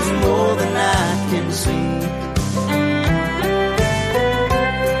sees more than I can see.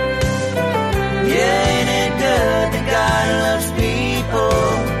 Yeah, ain't it good that God loves people?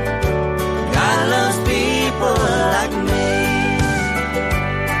 God loves people like me.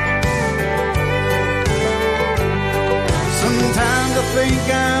 Sometimes I think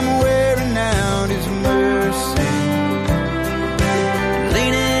I'm wearing out his mercy,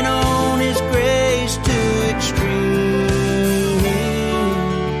 leaning on his grace to extreme.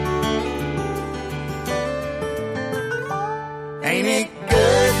 Ain't it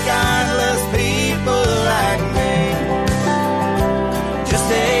good God loves people like me? Just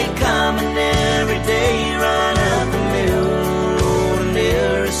a common everyday run of the mill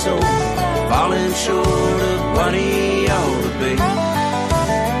ordinary soul, falling short of what he ought to be.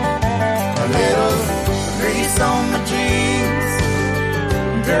 A little grease on my jeans,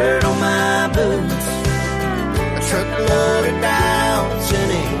 dirt on my boots, a truckload of doubts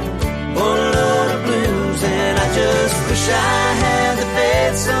and a boatload of blues. And I just wish I had the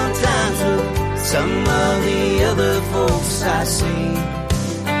faith sometimes with some of the other folks I see.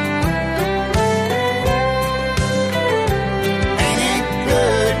 Ain't it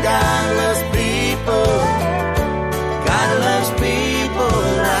good God loves people? God loves people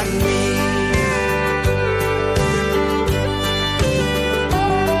like me.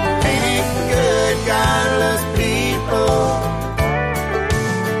 Ain't it good God loves people?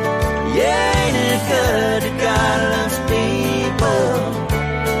 Yeah, ain't it good that God loves people?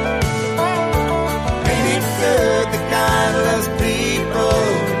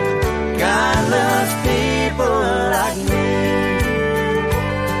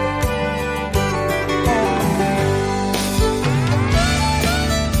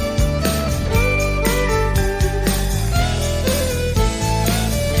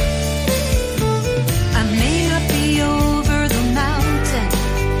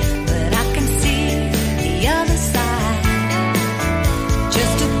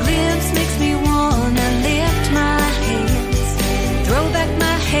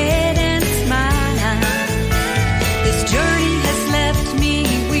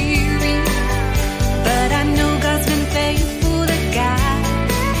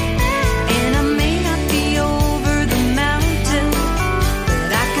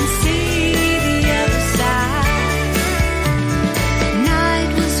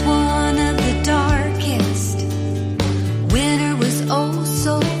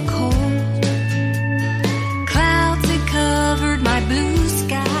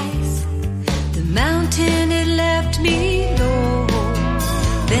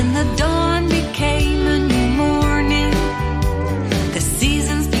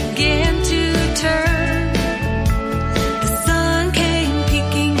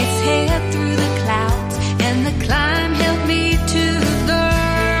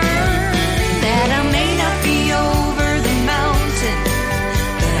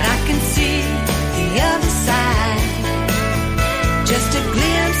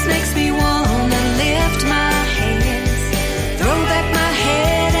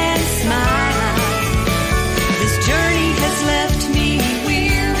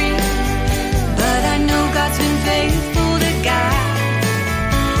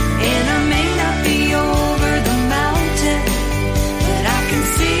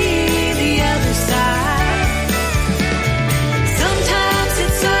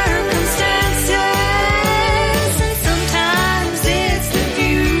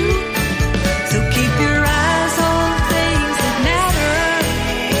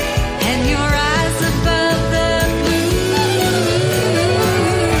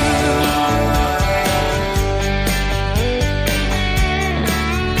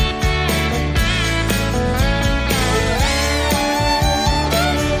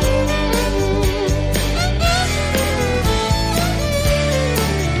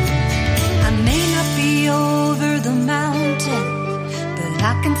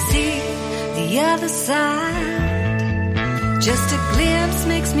 inside. Just a glimpse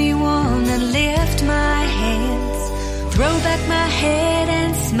makes me wanna lift my hands, throw back my head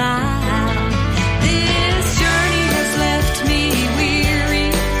and smile. This journey has left me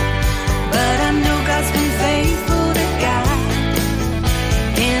weary, but I know God's been faithful to guide.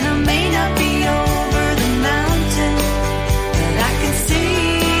 And I may not be over the mountain, but I can see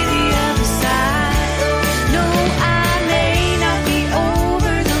the other side. No, I may not be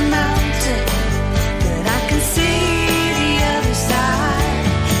over the mountain, but I can see the other side.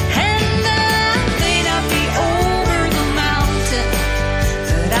 And I may not be over the mountain,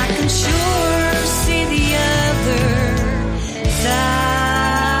 but I can sure see the other side.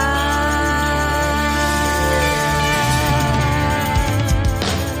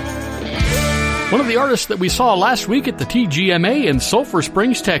 One of the artists that we saw last week at the TGMA in Sulphur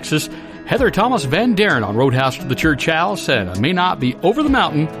Springs, Texas, Heather Thomas Van Daren on Roadhouse to the Church House, said, I may not be over the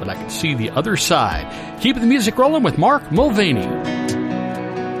mountain, but I can see the other side. Keeping the music rolling with Mark Mulvaney.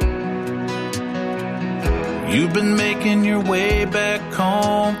 You've been making your way back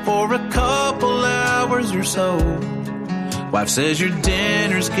home for a couple hours or so. Wife says your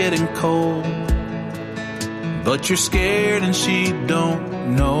dinner's getting cold, but you're scared and she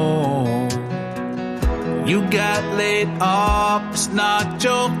don't know. You got laid off, it's not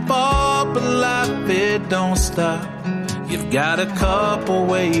your fault, but life, it don't stop. You've got a couple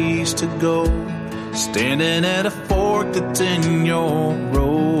ways to go, standing at a fork that's in your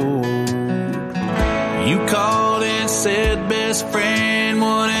road. You called and said, best friend,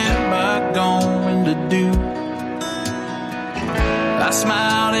 what am I going to do? I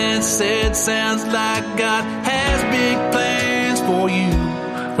smiled and said, sounds like God has big plans for you.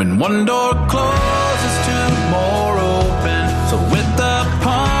 When one door closes, two more open. So with the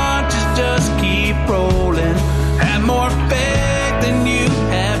punches, just keep rolling. Have more faith than you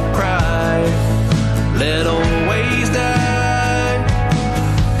have pride. Let old ways die.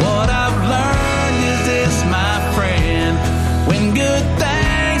 What I've learned is this, my friend. When good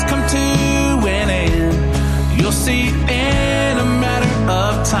things come to an end, you'll see in a matter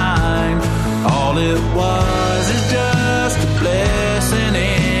of time. All it was is just a blessing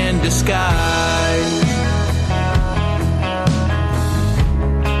in disguise.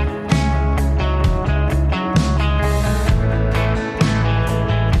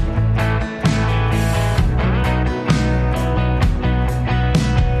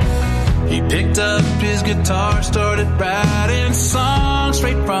 He picked up his guitar, started writing songs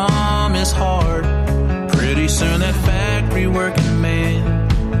straight from his heart. Pretty soon that factory working man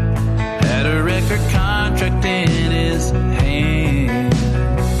had a record contract in his hand.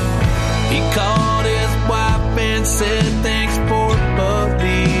 He called his wife and said, thanks for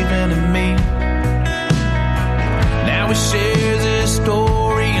believing in me. Now he shares his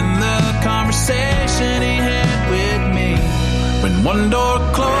story in the conversation he had with me. When one door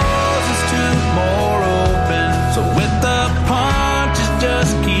closes, two more open. So with the punches,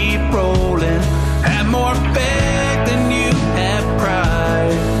 just keep rolling. Have more faith than you have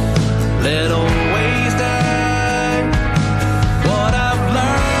pride. Let old ways die. What I've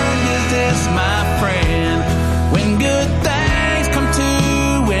learned is this, my friend. When good things come to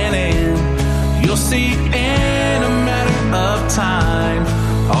an end, you'll see in a matter of time.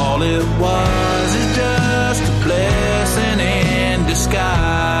 All it was is just a blessing in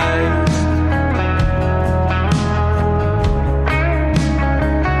disguise.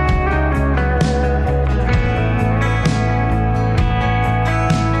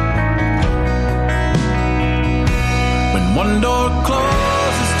 One door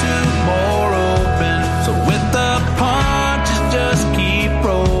closes, two more open. So with the punches, just keep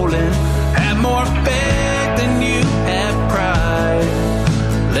rolling. Have more faith than you have pride.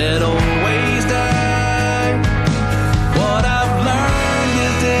 Let old ways die. What I've learned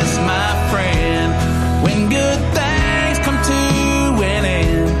is this, my friend. When good things come to an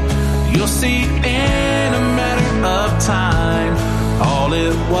end, you'll see in a matter of time. All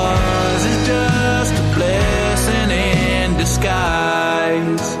it was is just a blessing in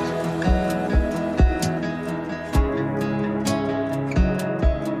disguise.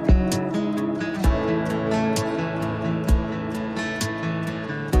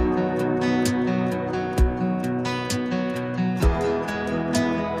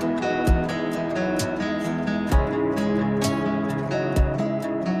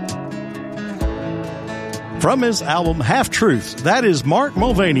 From his album Half Truths, that is Mark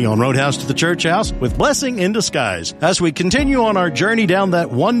Mulvaney on Roadhouse to the Church House with Blessing in Disguise, as we continue on our journey down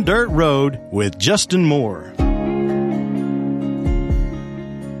that one dirt road with Justin Moore.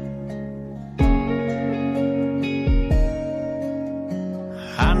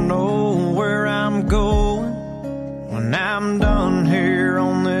 I know where I'm going.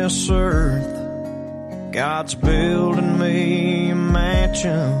 this earth, God's building me a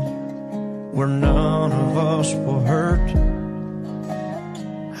mansion where none of us will hurt.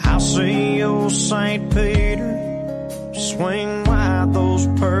 I see old St. Peter swing wide those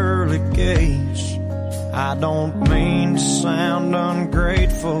pearly gates. I don't mean to sound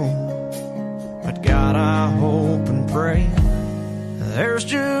ungrateful, but God, I hope and pray there's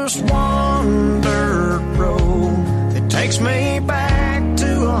just one dirt road that takes me back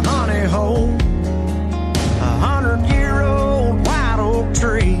to a honey hole, 100-year-old white oak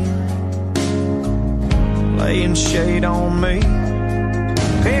tree laying shade on me,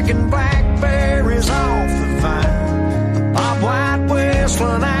 picking blackberries off the vine, a bobwhite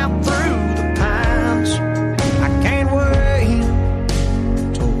whistling out through the pines. I can't wait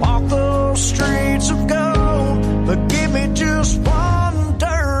to walk those streets of gold, but give me just one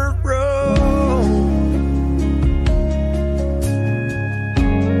dirt road.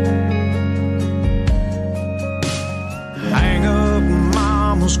 Hang up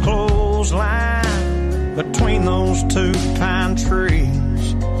mama's clothesline between those two pine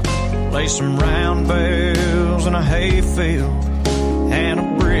trees, lay some round bales in a hayfield and a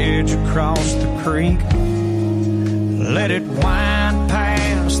bridge across the creek. Let it wind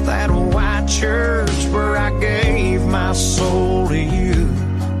past that white church where I gave my soul to you,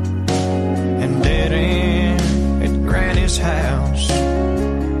 and dead end at Granny's house.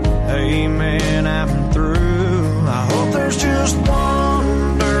 Amen, I'm through. I hope there's just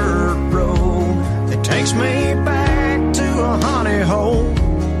one dirt road that takes me back to a honey hole,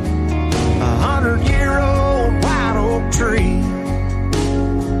 100-year-old white oak tree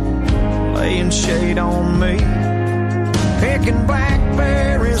laying shade on me, picking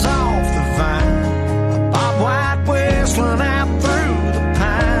blackberries off the vine, a bobwhite whistling out through the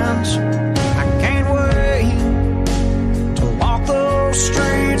pines. I can't wait to walk those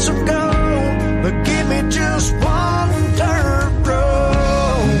streets of gold, but give me just one dirt road.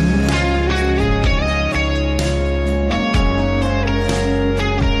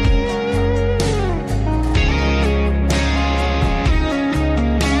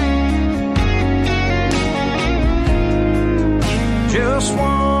 Just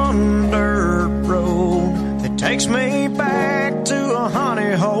one dirt road that takes me back to a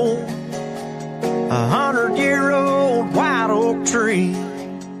honey hole, 100-year-old white oak tree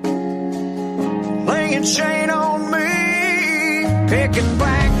laying shade on me, picking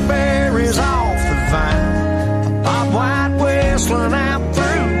blackberries off the vine, a bobwhite whistling out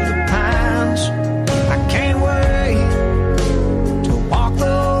through the pines. I can't wait to walk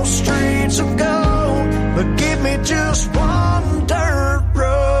those streets of gold, but give me just one dirt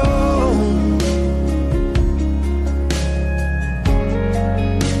road.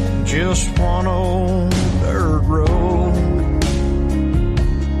 Just one old dirt road.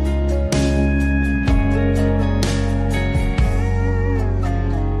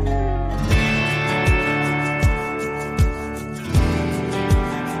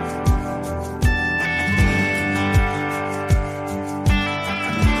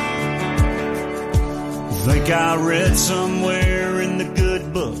 Think I read somewhere in the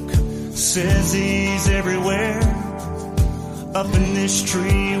good book, says he's everywhere. Up in this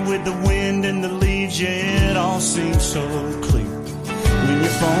tree with the wind and the leaves, yeah, it all seems so clear. When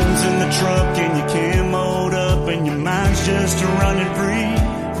your phone's in the truck and your camoed up and your mind's just running free,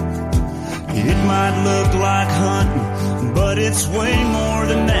 it might look like hunting, but it's way more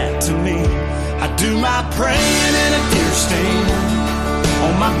than that to me. I do my praying in a deer stand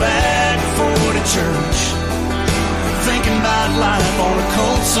on my back before the church, thinking about life on a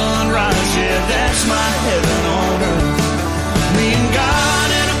cold sunrise, yeah, that's my heaven on earth. Me and God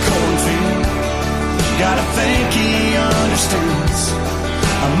in a cornfield, gotta think He understands.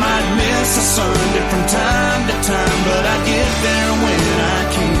 I might miss a Sunday from time to time, but I get there when I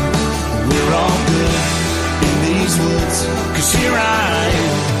can. We're all good in these woods, 'cause here I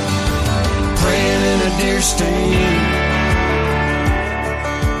am, praying in a deer stand.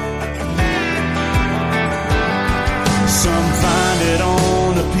 Some find it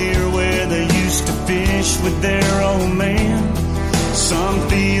on a pier where they used to fish with their old man. Some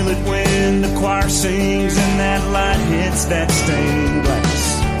feel it when the choir sings and that light hits that stained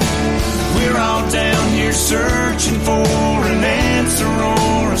glass. We're all down here searching for an answer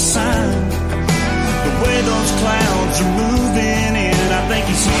or a sign. The way those clouds are moving in, I think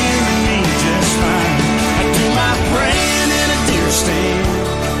He's hearing me just fine. I do my praying in a deer stand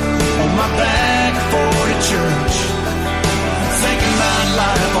on my back for the church, thinking about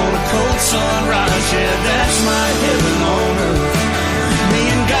life on a cold sunrise, yeah, that's my heaven on earth. Me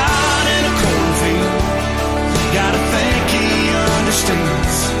and God in a cornfield, gotta think He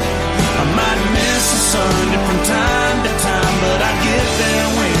understands.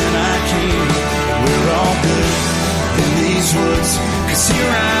 these woods, 'cause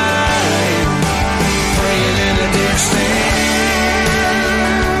here I am, praying in a deer stand.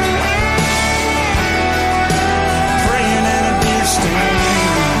 Praying in a deer stand.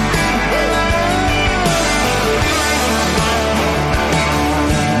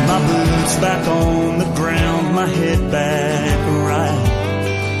 My boots back on the ground, my head back right.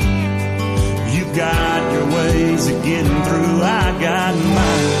 You got your ways of getting through, I got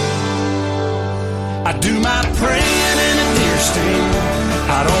mine. I do my praying in a deer stand,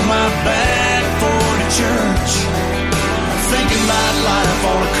 out on my back for the church, thinking about life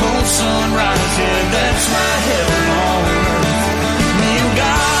on a cold sunrise. Yeah, that's my heaven on earth. Me and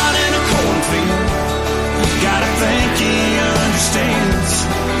God in a cornfield, gotta think He understands.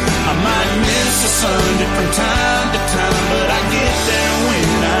 I might miss the sun from time to time, but I get there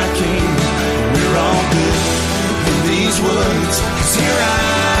when I can. We're all good in these woods, 'cause here I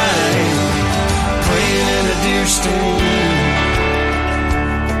am, praying in a deer stand.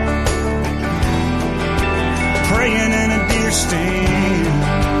 Praying in a deer stand.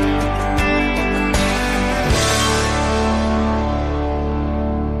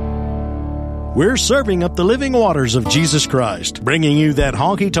 We're serving up the living waters of Jesus Christ, bringing you that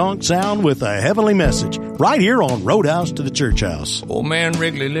honky-tonk sound with a heavenly message, right here on Roadhouse to the Church House. Old man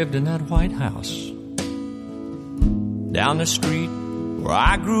Wrigley lived in that white house down the street where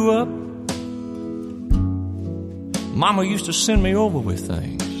I grew up. Mama used to send me over with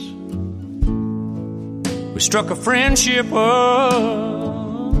things. We struck a friendship up,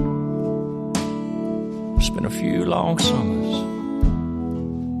 spent a few long summers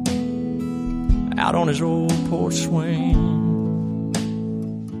out on his old porch swing.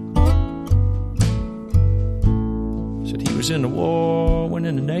 Said he was in the war, went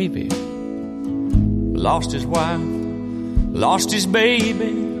in the Navy, lost his wife, lost his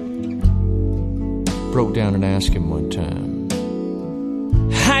baby. Broke down and asked him one time,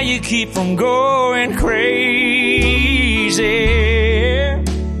 how you keep from going crazy?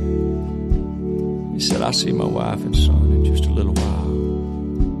 He said, I see my wife and son in just a little while.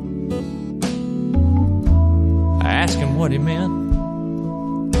 I asked him what he meant.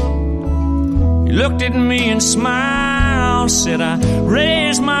 He looked at me and smiled, said, I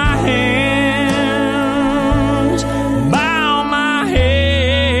raised my hands, bow my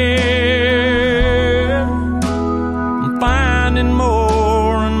head. I'm finding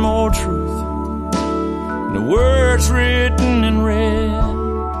more and more truth in the words written in red.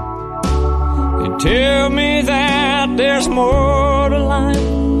 They tell me that there's more to life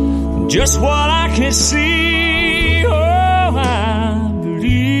than just what I can see.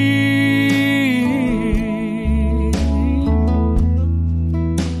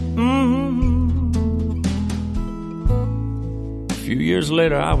 Years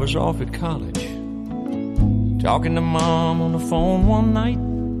later, I was off at college, talking to Mom on the phone one night,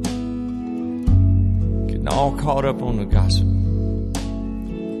 getting all caught up on the gossip,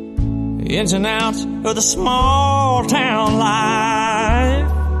 the ins and outs of the small town life.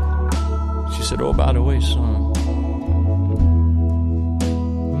 She said, oh, by the way, son,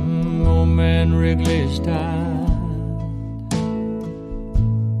 old man Wrigley's died.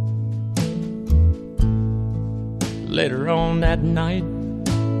 Later on that night,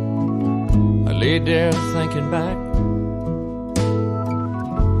 I laid there thinking back.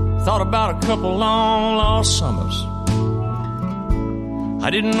 Thought about a couple long lost summers. I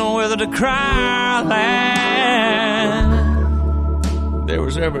didn't know whether to cry or laugh. If there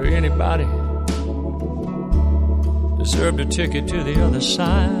was ever anybody deserved a ticket to the other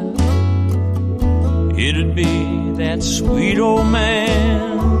side, it'd be that sweet old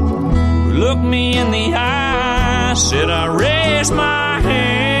man who looked me in the eye. I said, I raised my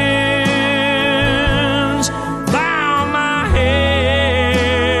hands, bow my head,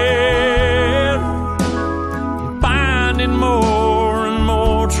 finding more and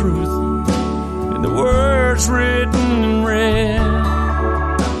more truth in the words written in red.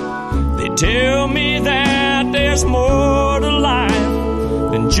 They tell me that there's more to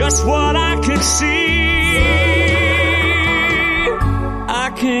life than just what I could see.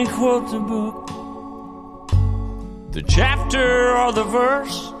 I can't quote the book, the chapter or the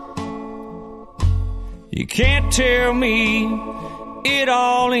verse. You can't tell me it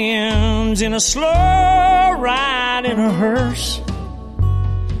all ends in a slow ride in a hearse.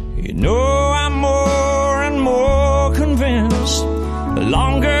 You know I'm more and more convinced the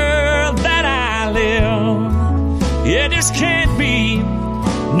longer that I live. Yeah, this can't be,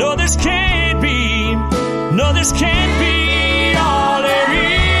 no, this can't be, no, this can't be all there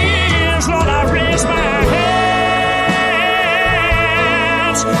is. Lord, I raise my head,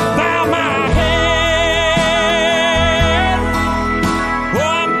 bow my head,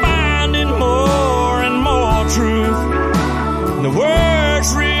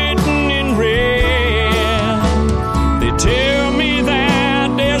 what's written in red. They tell me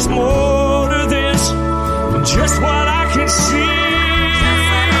that there's more to this than just what I can see.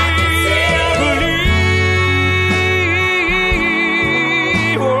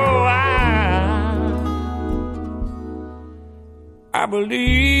 I believe.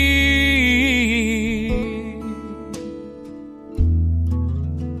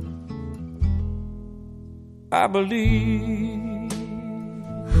 I believe.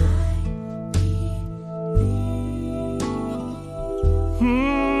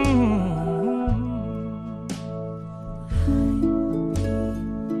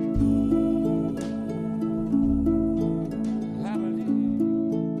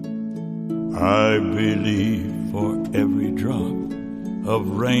 I believe for every drop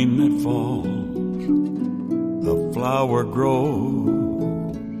of rain that falls, a flower grows.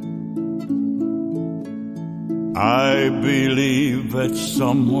 I believe that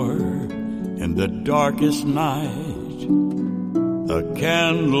somewhere in the darkest night a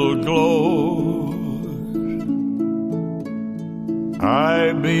candle glows.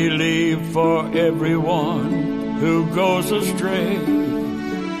 I believe for everyone who goes astray,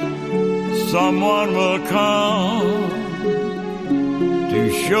 someone will come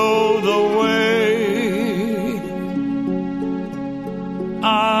to show the way.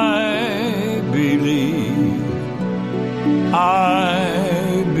 I believe,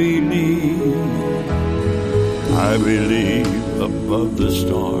 I believe, I believe above the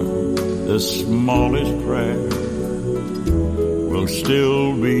storm, the smallest prayer will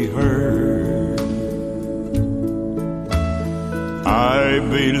still be heard. I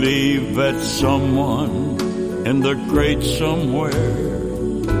believe that someone in the great somewhere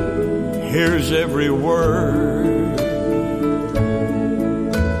hears every word.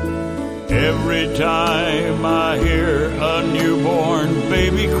 Every time I hear a newborn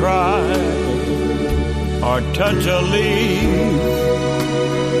baby cry or touch a leaf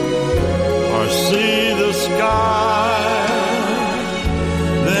or see the sky,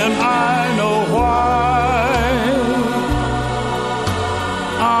 then I know why.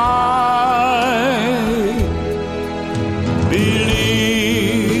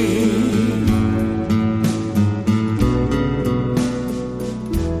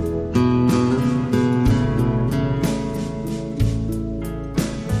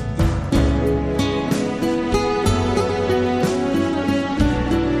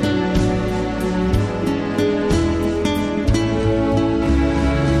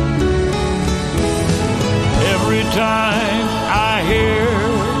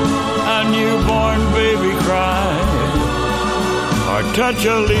 Touch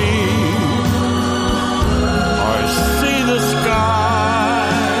a leaf or see the sky,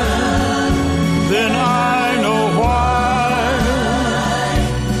 then I know why.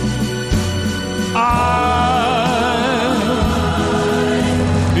 I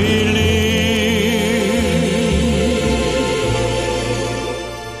believe.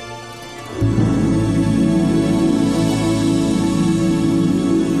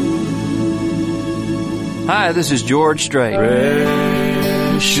 Hi, this is George Strait.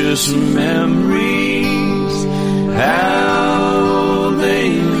 Precious memories, how they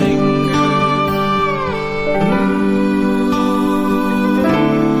linger.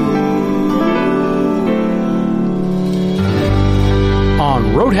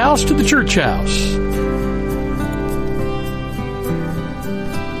 On Roadhouse to the Church House.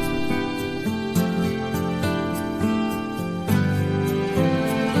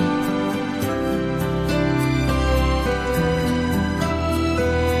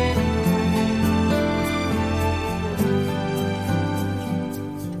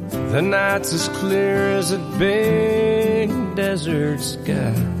 The night's as clear as a big desert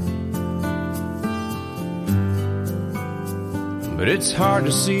sky, but it's hard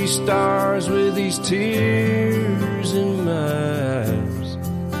to see stars with these tears in my eyes.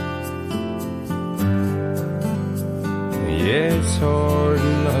 Yeah, it's hard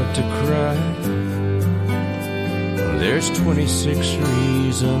not to cry. There's 26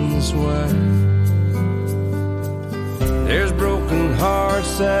 reasons why. There's broken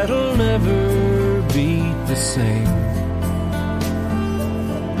hearts that'll never beat the same.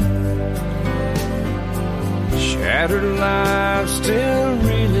 Shattered lives still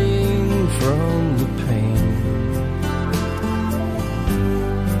reeling from the pain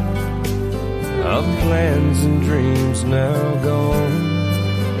of plans and dreams now gone.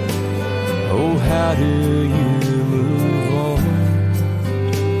 Oh, how do you move on?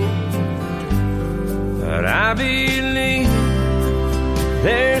 But I believe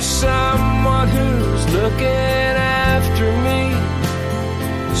there's someone who's looking after me,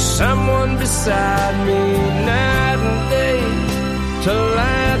 someone beside me night and day to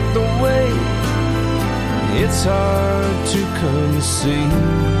light the way. It's hard to conceive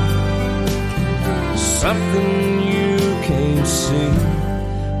something you can't see,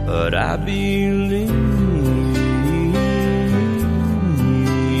 but I believe.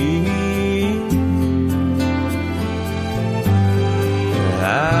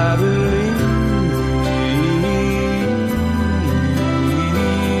 I believe.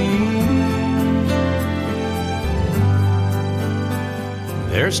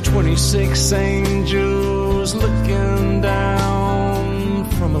 There's 26 angels looking down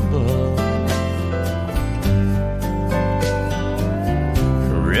from above,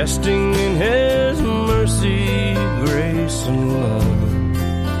 resting in His mercy, grace, and love.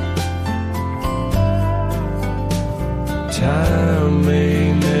 Time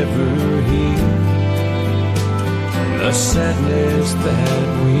may never heal the sadness that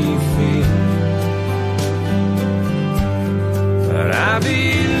we feel, but I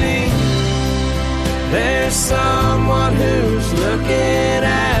believe there's someone who's looking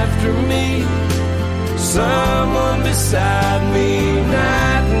after me, someone beside me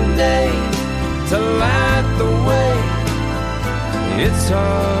night and day to light the way. It's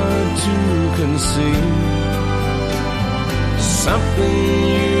hard to conceive something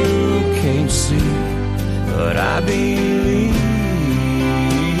you can't see, but I believe.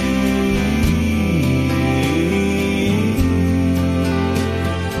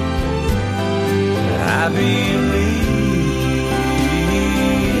 I believe.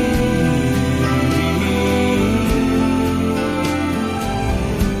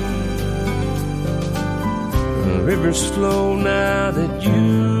 Rivers flow now that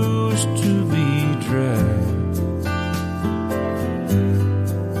used to be dry,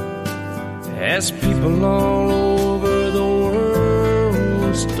 as people all over the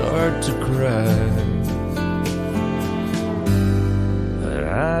world start to cry, but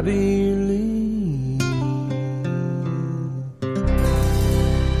I believe.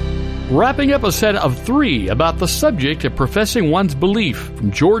 Wrapping up a set of 3 about the subject of professing one's belief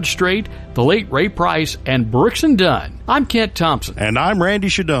from George Strait, the late Ray Price, and Brooks and Dunn. I'm Kent Thompson. And I'm Randy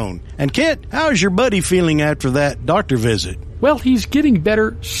Shadoan. And Kent, how's your buddy feeling after that doctor visit? Well, he's getting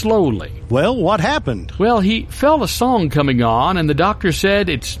better slowly. Well, what happened? Well, he felt a song coming on, and the doctor said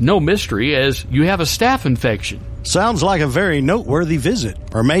it's no mystery as you have a staph infection. Sounds like a very noteworthy visit.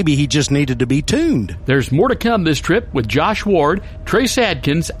 Or maybe he just needed to be tuned. There's more to come this trip with Josh Ward, Trace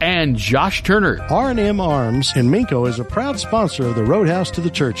Adkins, and Josh Turner. R&M Arms in Minco is a proud sponsor of the Roadhouse to the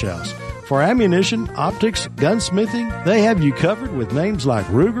Church House. For ammunition, optics, gunsmithing, they have you covered with names like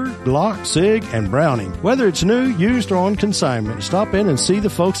Ruger, Glock, Sig, and Browning. Whether it's new, used, or on consignment, stop in and see the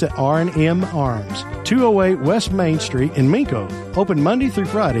folks at R&M Arms. 208 West Main Street in Minco. Open Monday through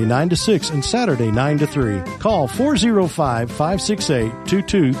Friday 9 to 6 and Saturday 9 to 3. Call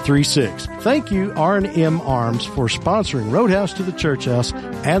 405-568-2236. Thank you, R&M Arms, for sponsoring Roadhouse to the Church House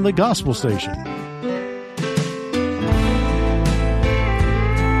and the Gospel Station.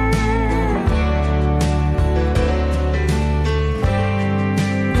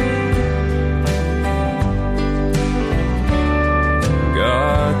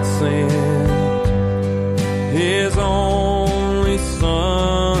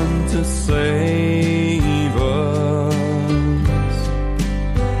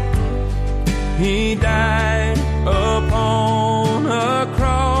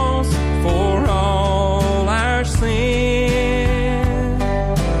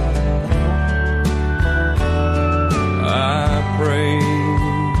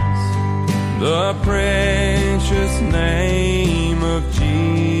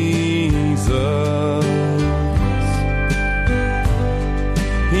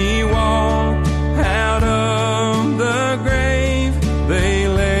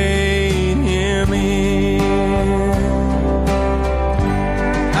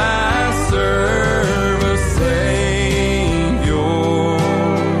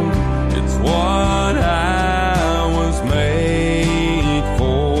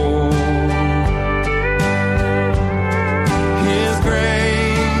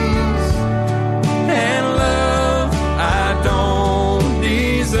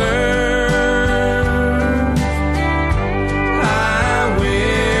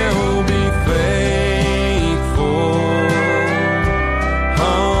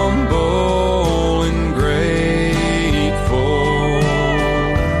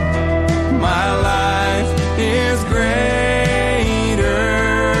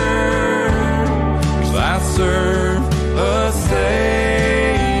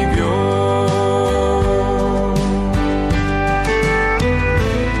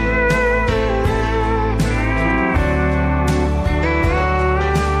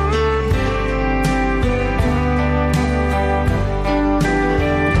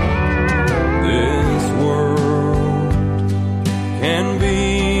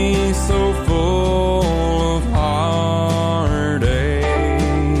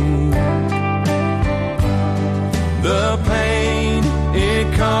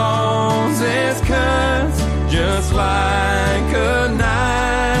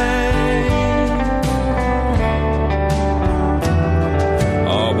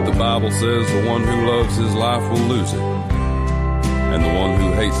 Bible says the one who loves his life will lose it, and the one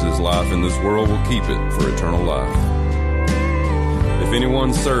who hates his life in this world will keep it for eternal life. If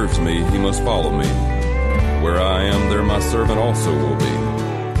anyone serves me, he must follow me. Where I am, there my servant also will be.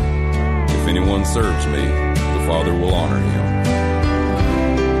 If anyone serves me, the Father will honor him.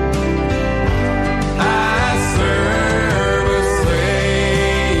 I serve a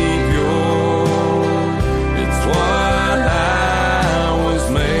Savior. It's what I was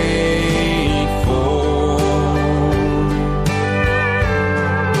made for.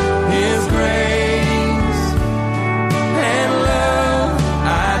 His grace and love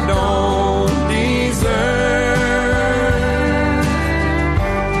I don't deserve.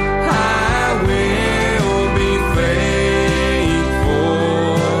 I will be faithful,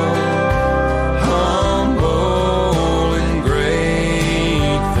 humble and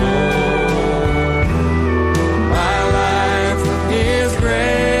grateful. My life is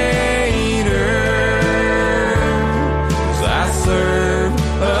greater, 'cause I serve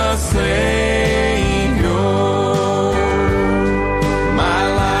a Savior. My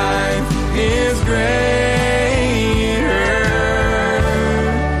life is greater,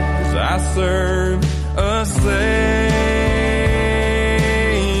 'cause I serve a Savior.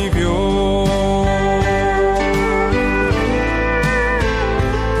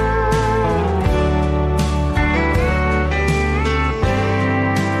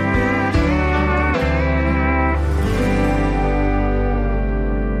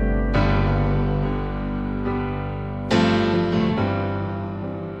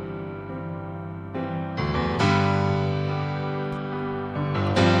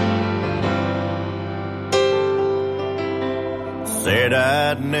 Said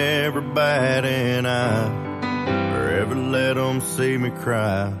I'd never bat an eye or ever let them see me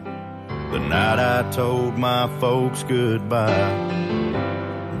cry. The night I told my folks goodbye,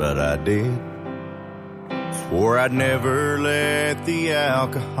 but I did. Swore I'd never let the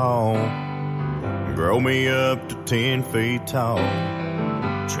alcohol grow me up to 10 feet tall,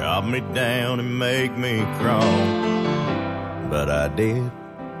 chop me down and make me crawl, but I did.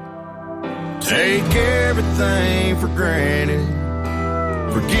 Take everything for granted,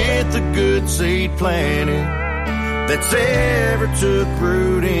 forget the good seed planted that's ever took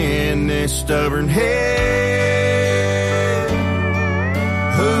root in this stubborn head.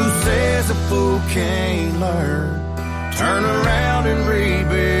 Who says a fool can't learn? Turn around and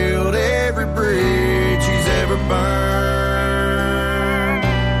rebuild every bridge he's ever burned.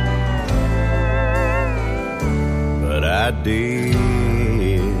 But I did.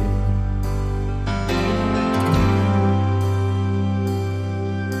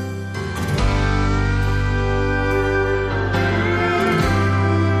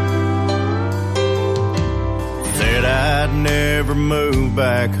 I'd never move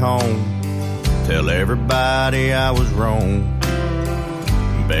back home, tell everybody I was wrong,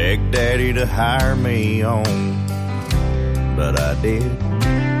 beg daddy to hire me on, but I did.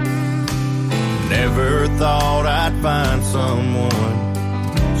 Never thought I'd find someone,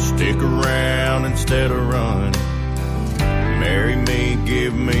 stick around instead of run, marry me,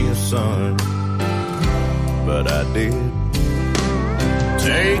 give me a son, but I did.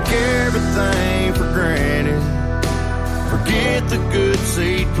 Take everything for granted, forget the good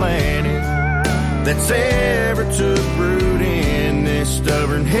seed planted that's ever took root in this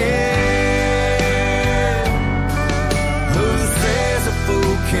stubborn head. Who says a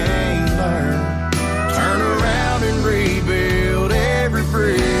fool can't learn? Turn around and rebuild every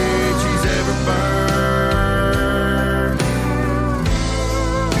bridge he's ever burned.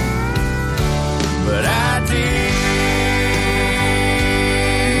 But I did.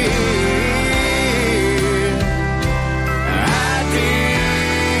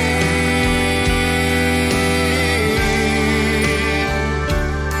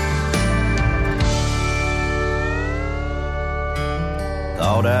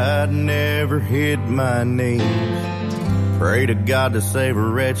 Thought I'd never hit my knees, pray to God to save a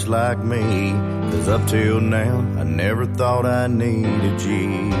wretch like me, 'cause up till now I never thought I needed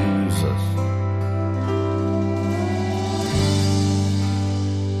Jesus.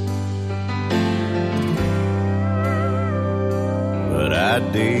 But I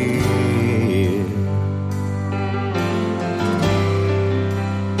did.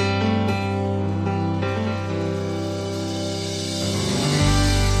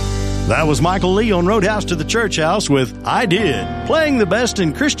 That was Michael Lee on Roadhouse to the Church House with I Did. Playing the best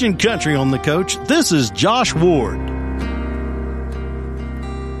in Christian country on the coach, this is Josh Ward.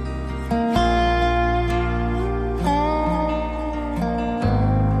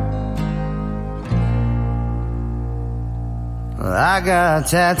 I got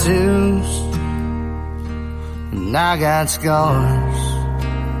tattoos and I got scars.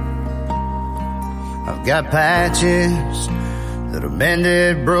 I've got patches that have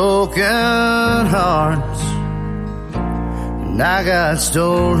mended broken hearts. And I got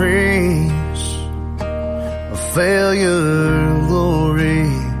stories of failure and glory.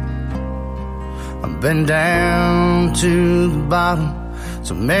 I've been down to the bottom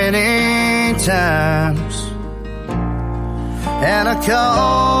so many times. And I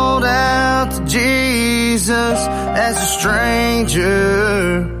called out to Jesus as a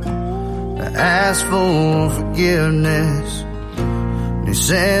stranger to ask for forgiveness. He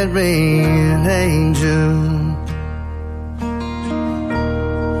sent me an angel.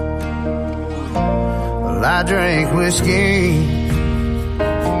 Well, I drank whiskey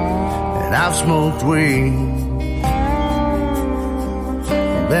and I've smoked weed.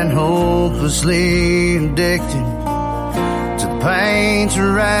 Been hopelessly addicted to the pain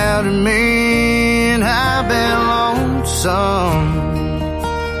surrounding me. And I've been lonesome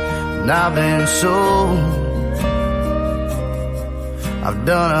and I've been sold. I've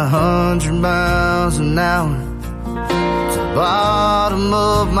done 100 miles an hour to the bottom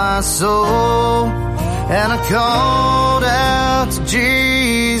of my soul. And I called out to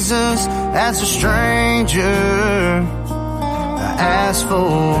Jesus as a stranger. I asked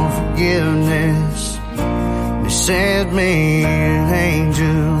for forgiveness. He sent me an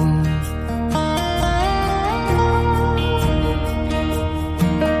angel.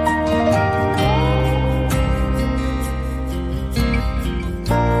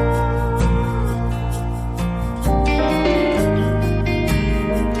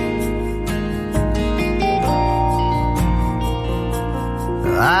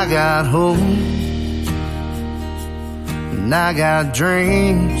 I got hope and I got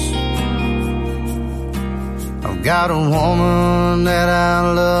dreams. I've got a woman that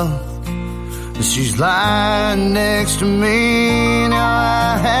I love, and she's lying next to me. Now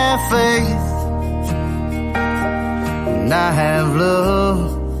I have faith and I have love,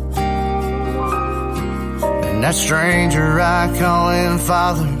 and that stranger I call him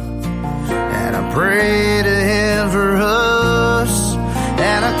Father, and I pray to him for us.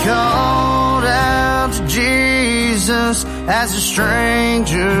 And I called out to Jesus as a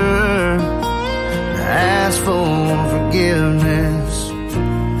stranger to ask for forgiveness.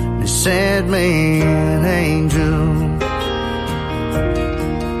 He sent me an angel.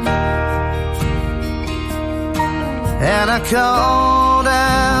 And I called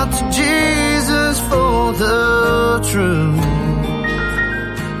out to Jesus for the truth,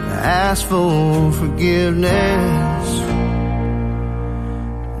 to ask for forgiveness.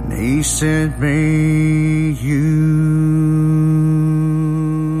 He sent me you.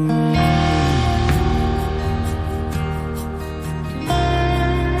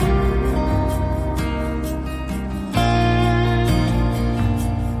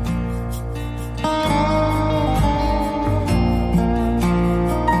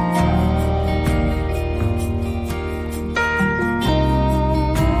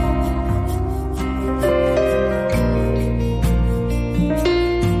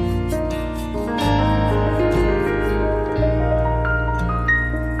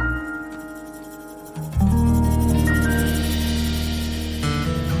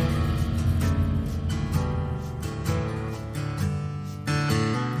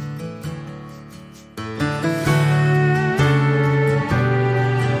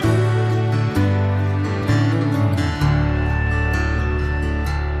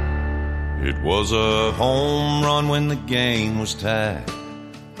 Was a home run when the game was tied,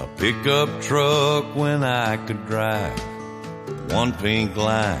 a pickup truck when I could drive, one pink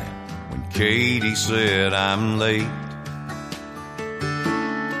line when Katie said I'm late.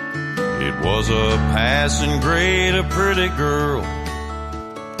 It was a passing grade, a pretty girl,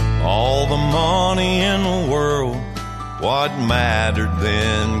 all the money in the world. What mattered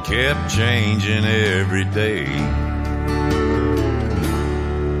then kept changing every day.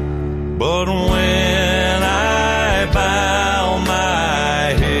 But when I bow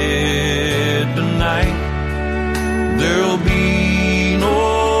my head tonight, there'll be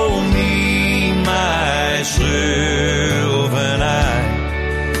no me, myself, and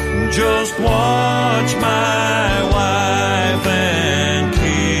I. Just watch my wife and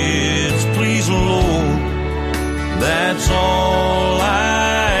kids, please, Lord. That's all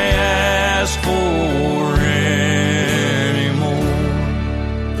I ask for anymore.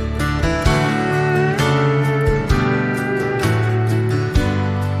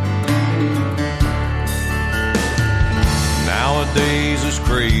 Nowadays it's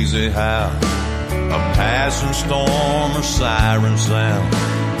crazy how A passing storm or siren sound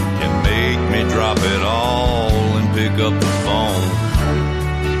can make me drop it all and pick up the phone.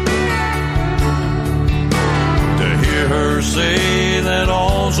 To hear her say that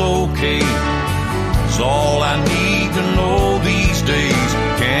all's okay is all I need to know these days.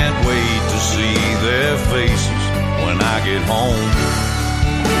 Can't wait to see their faces when I get home.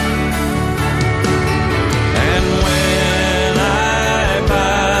 And when I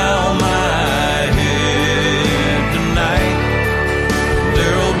bow my head tonight,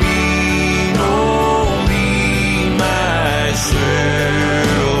 there'll be no me, myself,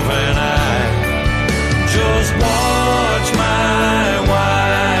 and I just watch my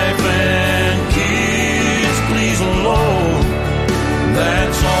wife and kids, please, Lord.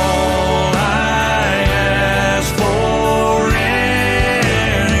 That's all I ask for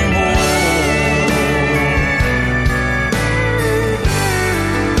anymore.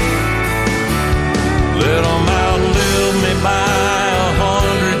 Let them outlive me by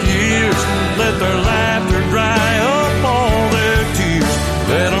 100 years. Let their laughter dry up all their tears.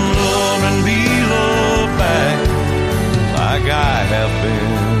 Let them love and be loved back like I have been.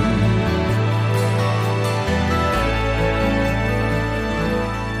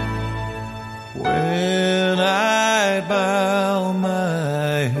 When I bow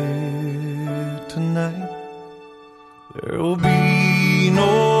my head tonight, there will be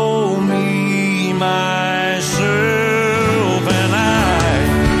no me, myself, and I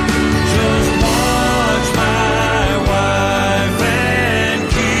just watch my wife and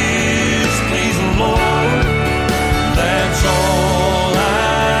kids, please, Lord. That's all I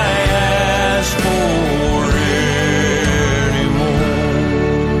ask for anymore.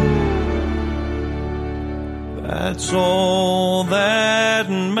 That's all that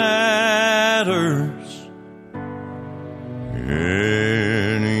matters anymore.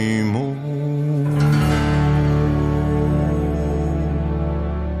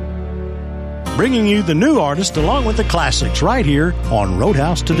 Bringing you the new artist along with the classics right here on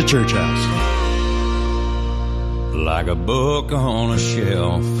Roadhouse to the Church House. Like a book on a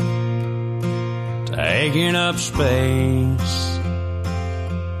shelf, taking up space.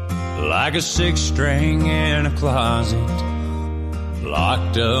 Like a 6-string in a closet,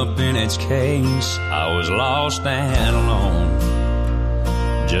 locked up in its case. I was lost and alone,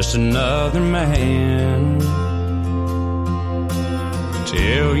 just another man,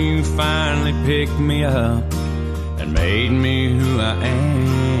 till you finally picked me up and made me who I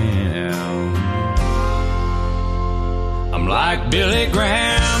am. I'm like Billy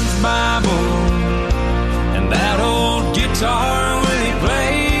Graham's Bible and that old guitar when he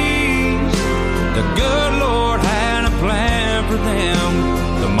plays. The good Lord had a plan for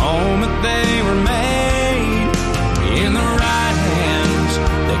them the moment they were made. In the right hands,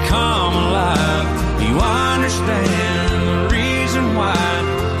 they come alive. You understand the reason why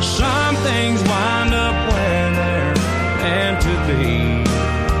some things wind up where they're meant to be.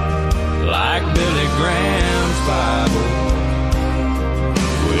 Like Billy Graham's Bible,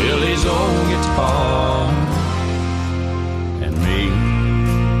 Willie's old guitar, and me.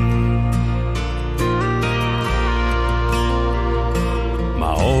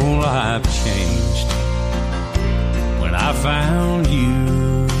 My whole life changed when I found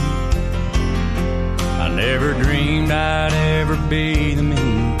you. I never dreamed I'd ever be the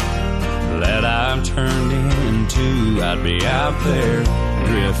me that I've turned into. I'd be out there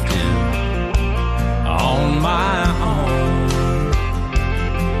drifting on my own,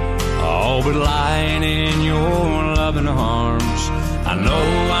 all but lying in your loving arms. I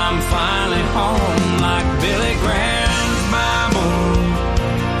know I'm finally home. Like Billy Graham's Bible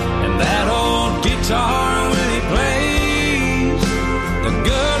and that old guitar when he plays. The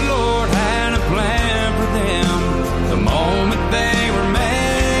good Lord had a plan for them the moment they were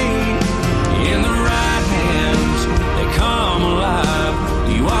made. In the right hands, they come alive.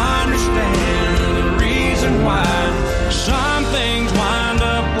 You understand the reason why some things wind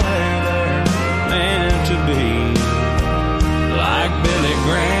up where they're meant to be. Like Billy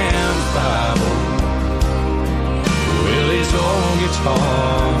Graham's Bible, Willie's old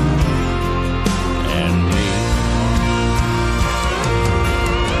guitar, and me.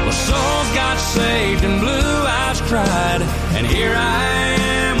 Well, souls got saved and blue eyes cried, and here I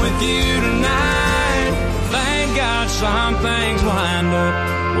am with you tonight. Thank God some things wind up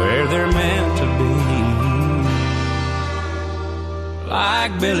where they're meant to be.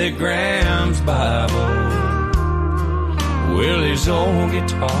 Like Billy Graham's Bible, Willie's old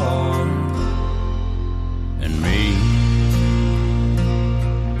guitar, and me.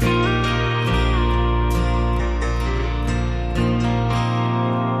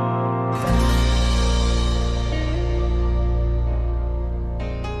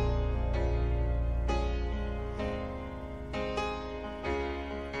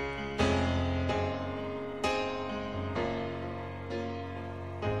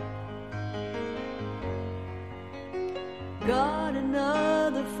 got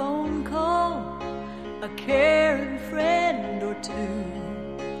another phone call, a caring friend or two.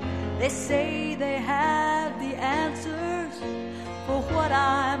 They say they have the answers for what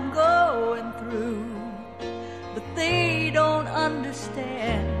I'm going through, but they don't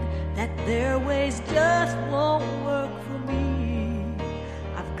understand that their ways just won't work for me.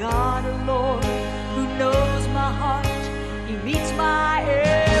 I've got a Lord who knows my heart. He meets my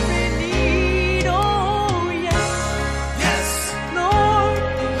every need. Oh yes, yes, Lord,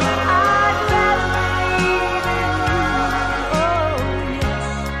 I'd rather believe in you. Oh yes,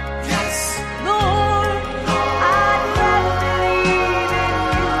 yes, Lord, I'd rather believe in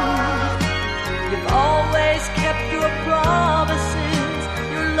you. You've always kept your promises.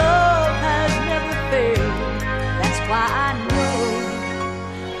 Your love has never failed. That's why I know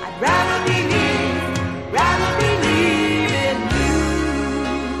I'd rather believe in you.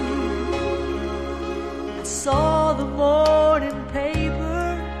 I saw the morning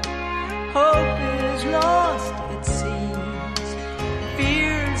paper. Hope is lost, it seems.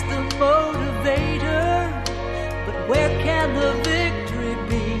 Fear's the motivator, but where can the victory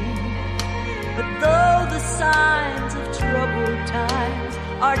be? But though the signs of troubled times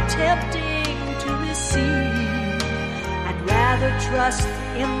are tempting to receive, I'd rather trust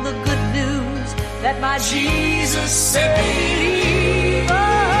in the good news that my Jesus said believe.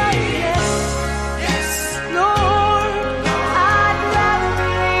 Oh yes, yes, Lord, I'd rather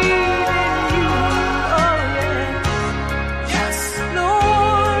believe in you. Oh yes, yes,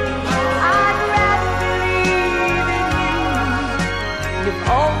 Lord, I'd rather believe in you. You've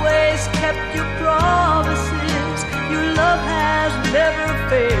always kept your promises. Your love has never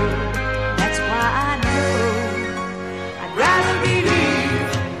failed. That's why I know I'd rather believe in you.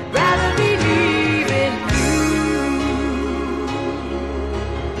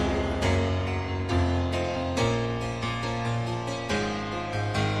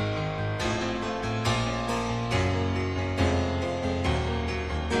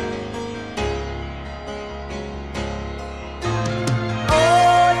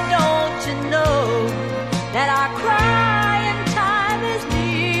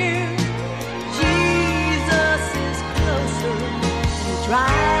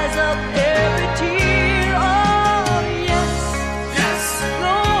 Rise up every tear. Oh yes, yes,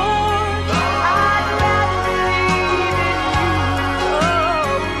 Lord, I'd rather believe in you.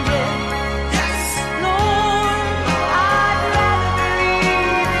 Oh yes, yes, Lord, I'd rather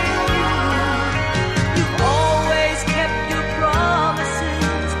believe in you. You've always kept your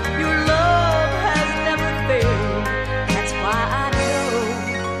promises. Your love has never failed. That's why I know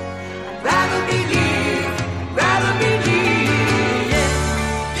I'd rather believe, rather believe.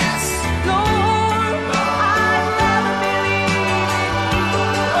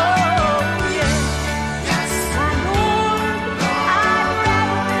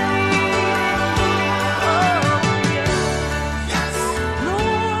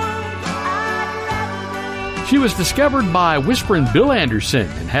 She was discovered by Whispering Bill Anderson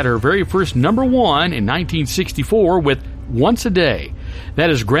and had her very first number one in 1964 with Once a Day. That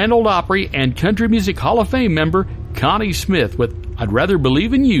is Grand Ole Opry and Country Music Hall of Fame member Connie Smith with I'd Rather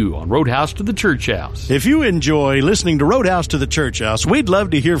Believe in You on Roadhouse to the Church House. If you enjoy listening to Roadhouse to the Church House, we'd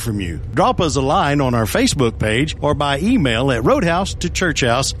love to hear from you. Drop us a line on our Facebook page or by email at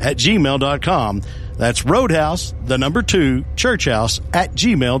roadhouse2churchhouse@gmail.com. That's Roadhouse, the number 2,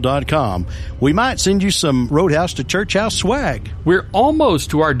 churchhouse@gmail.com. We might send you some Roadhouse to Church House swag. We're almost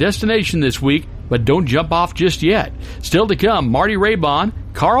to our destination this week, but don't jump off just yet. Still to come, Marty Raybon,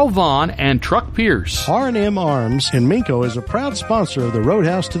 Carl Vaughn, and Truck Pierce. R&M Arms in Minko is a proud sponsor of the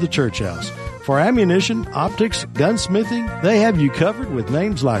Roadhouse to the Church House. For ammunition, optics, gunsmithing, they have you covered with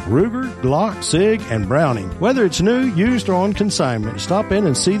names like Ruger, Glock, Sig, and Browning. Whether it's new, used, or on consignment, stop in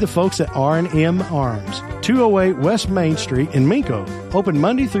and see the folks at R&M Arms. 208 West Main Street in Minko. Open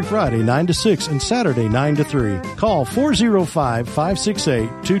Monday through Friday 9 to 6 and Saturday 9 to 3. Call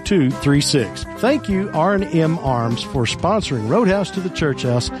 405-568-2236. Thank you, R&M Arms, for sponsoring Roadhouse to the Church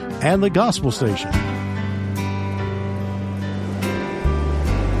House and the Gospel Station.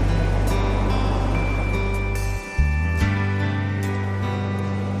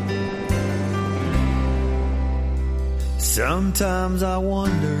 Sometimes I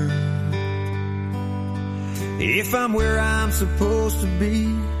wonder if I'm where I'm supposed to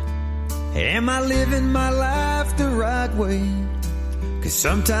be. Am I living my life the right way? 'Cause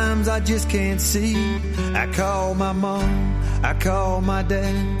sometimes I just can't see. I call my mom, I call my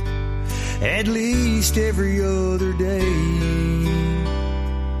dad, at least every other day.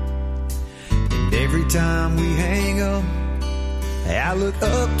 And every time we hang up, I look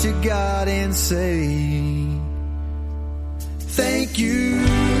up to God and say, thank you,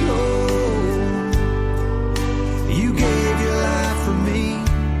 Lord. You gave your life for me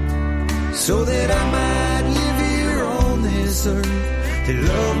so that I might live here on this earth to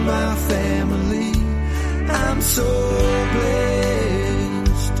love my family. I'm so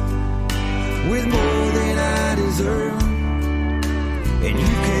blessed with more than I deserve, and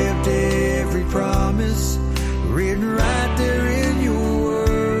you kept every promise written right there in your word.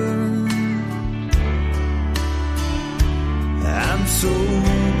 I'm so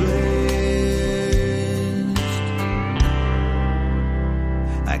blessed.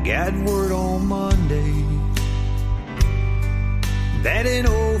 I got word on Monday that an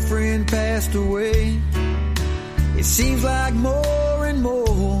old friend passed away. It seems like more and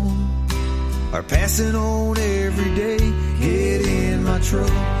more are passing on every day. Get in my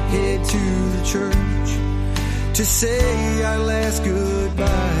truck, head to the church to say our last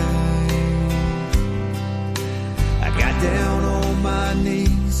goodbye. I got down on my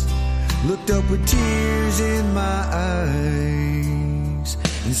knees, looked up with tears in my eyes,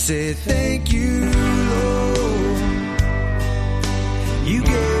 and said, thank you, Lord. You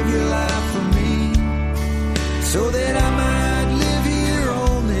gave your life for me so that I might live here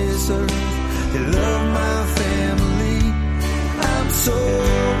on this earth to love my family. I'm so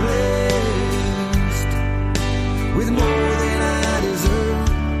blessed with more than I deserve,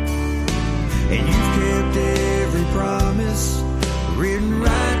 and you've kept every promise written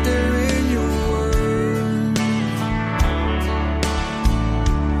right there in your word.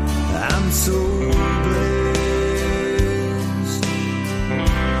 I'm so blessed.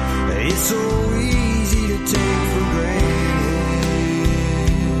 It's so easy to take for granted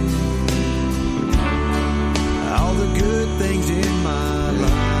all the good things in my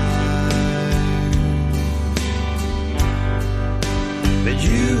life, but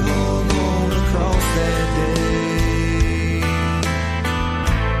you hung on a cross that day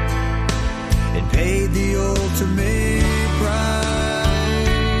and paid the ultimate price.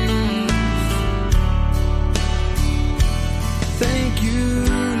 Thank you,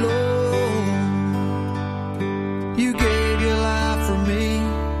 Lord. You gave your life for me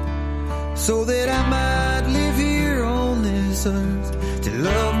so that I might live here on this earth to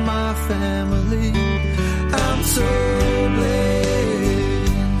love my family. I'm so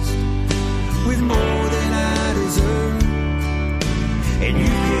blessed with more than I deserve, and you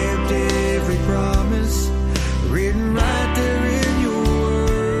kept every promise written right there in your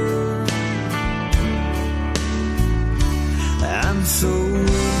word. I'm so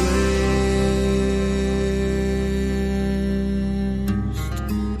blessed.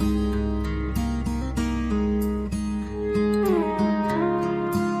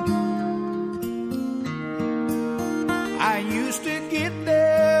 I used to get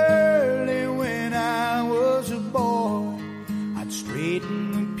there early when I was a boy. I'd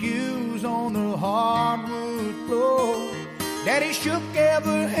straighten the pews on the hardwood floor. Daddy shook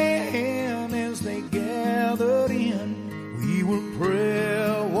every hand as they gathered in. We were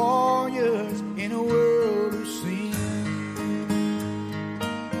prayer warriors in a world of sin.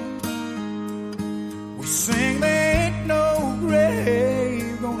 We sing, there ain't no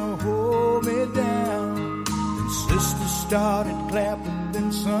grave gonna hold me down. Then sisters started clapping,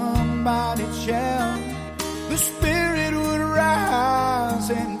 then somebody shout. The spirit would rise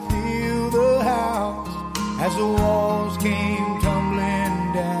and fill the house as the walls came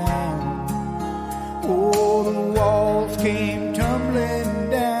tumbling down. Oh, the walls came tumbling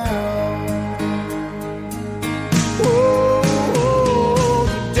down. Oh,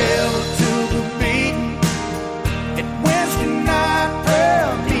 the devil took a beating at Wednesday night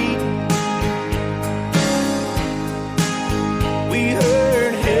prayer meeting. We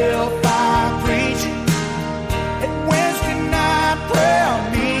heard hellfire preaching at Wednesday night prayer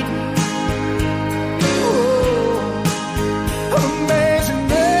meeting. Oh, amazing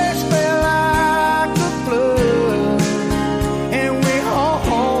grace fell like the flood, and we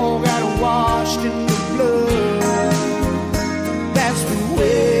all got washed in the blood. That's the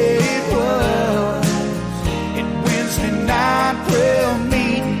way it was at Wednesday night prayer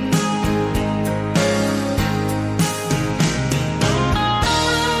meeting.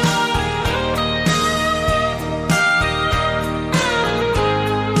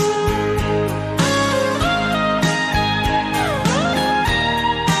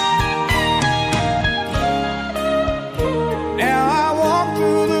 Now I walk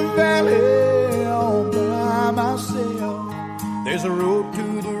through the valley all by myself. There's a road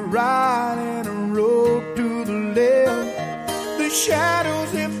to the right and a road to the left. The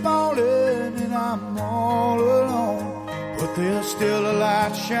shadows have fallen and I'm all alone, but there's still a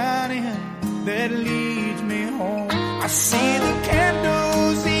light shining that leads me home. I see the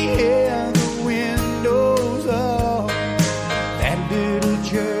candles, hear the windows of that little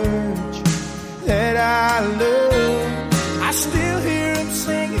church that I love. I still hear them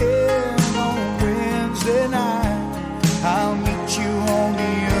singing on Wednesday night. I'll meet you on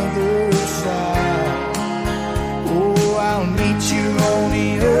the other side. Oh, I'll meet you on the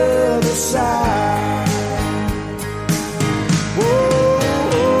other side.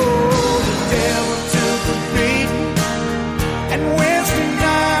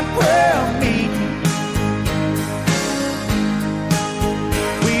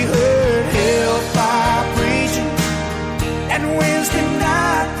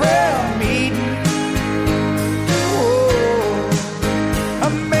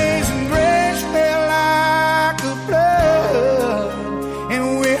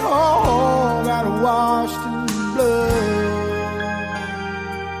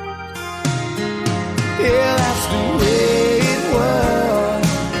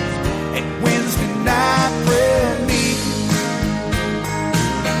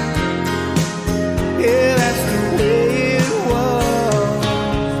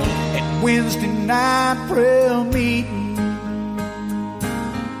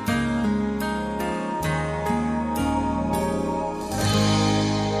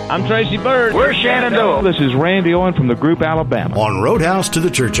 I'm Tracy Bird. We're Shenandoah. This is Randy Owen from the group Alabama. On Roadhouse to the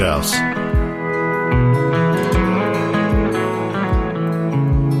Church House.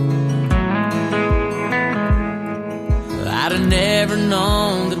 I'd have never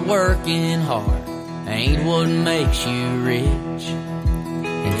known that working hard ain't what makes you rich.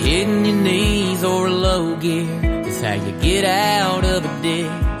 And hitting your knees or low gear is how you get out of a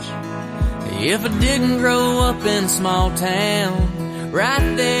ditch. If I didn't grow up in a small town,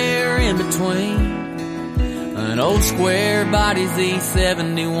 right there in between an old square body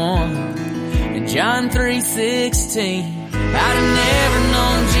Z71 and John 3:16, I'd have never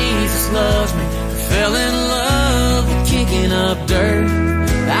known Jesus loves me or fell in love with kicking up dirt.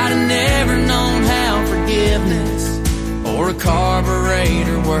 I'd have never known how forgiveness or a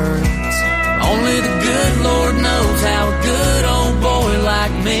carburetor works. Only the good Lord knows how a good old boy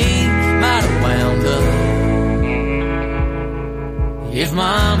like me might have wound up if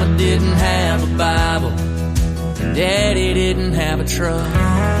Mama didn't have a Bible and Daddy didn't have a truck.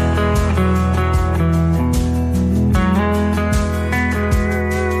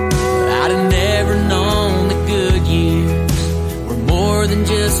 I'd have never known that good years were more than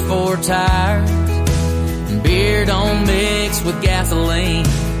just 4 tires and beer don't mix with gasoline.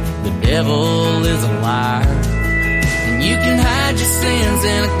 The devil is a liar. And you can hide your sins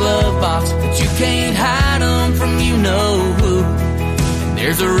in a glove box, but you can't hide them from you know who.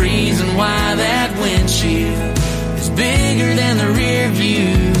 There's a reason why that windshield is bigger than the rear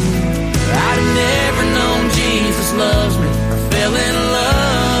view. I'd have never known Jesus loves me or fell in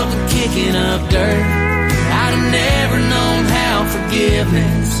love with kicking up dirt. I'd have never known how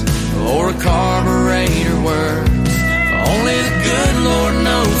forgiveness or a carburetor works. Only the good Lord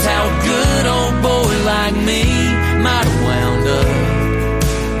knows how a good old boy like me might have wound up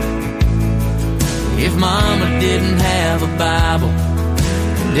if Mama didn't have a Bible,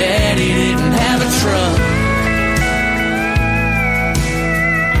 Daddy didn't have a truck.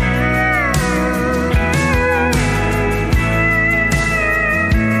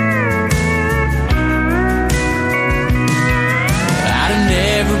 I'd have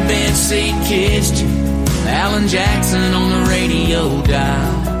never been seat kissed you, Alan Jackson on the radio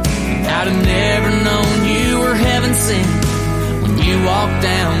dial. I'd have never known you were heaven sent when you walked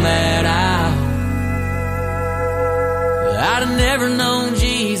down that aisle. I'd have never known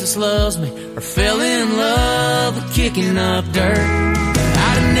Jesus loves me or fell in love with kicking up dirt.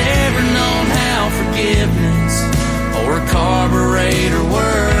 I'd have never known how forgiveness or a carburetor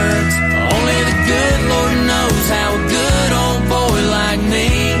works. Only the good Lord knows how a good old boy like me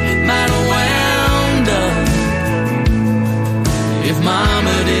might have wound up if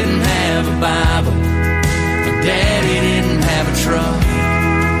Mama didn't have a Bible and Daddy didn't have a truck.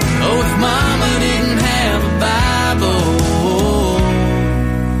 Oh, if Mama didn't have a Bible,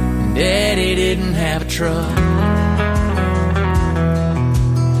 Daddy didn't have a truck.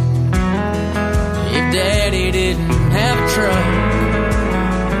 If Daddy didn't have a truck.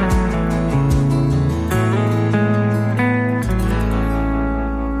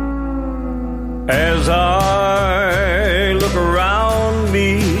 As I look around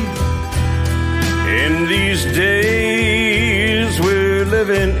me in these days we're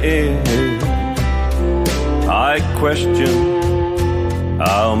living in, I question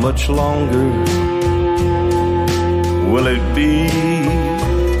how much longer will it be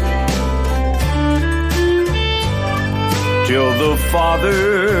the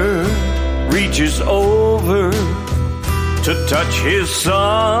Father reaches over to touch his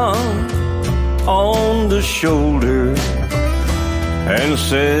Son on the shoulder and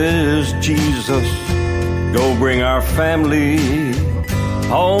says, Jesus, go bring our family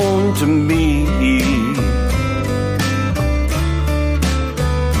home to me.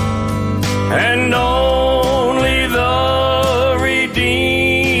 And only the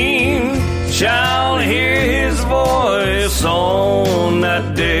redeemed shall hear his voice on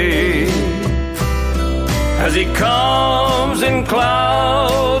that day, as he comes in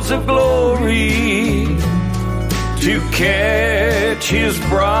clouds of glory to catch his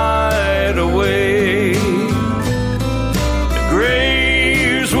bride away. The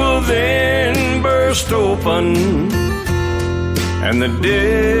graves will then burst open, and the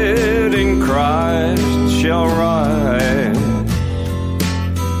dead in Christ shall rise.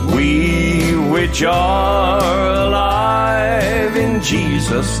 We which are alive in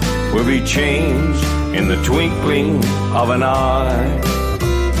Jesus will be changed in the twinkling of an eye.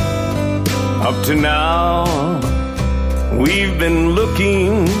 Up to now, we've been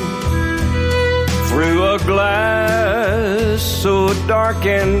looking through a glass so dark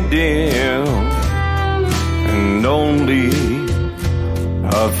and dim, and only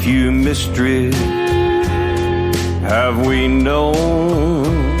a few mysteries have we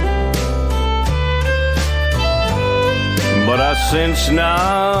known. But I sense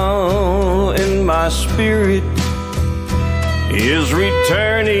now in my spirit is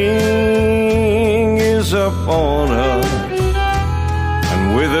returning, is upon us,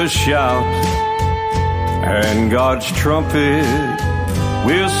 and with a shout and God's trumpet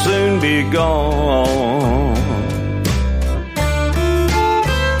will soon be gone.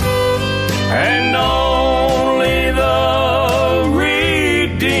 And only the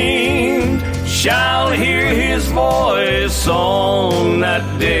redeemed shall hear his voice on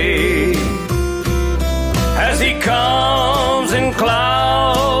that day, as he comes in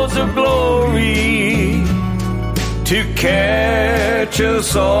clouds of glory to catch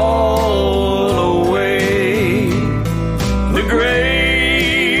us all away. The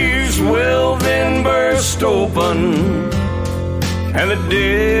graves will then burst open, and the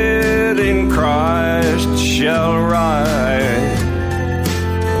dead in Christ shall rise.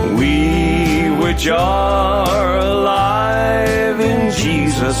 We which are alive in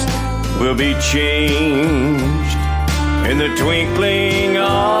Jesus will be changed in the twinkling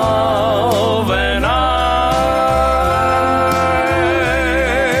of an eye.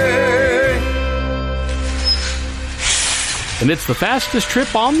 And it's the fastest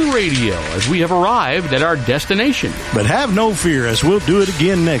trip on the radio as we have arrived at our destination. But have no fear, as we'll do it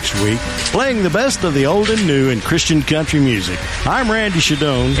again next week, playing the best of the old and new in Christian country music. I'm Randy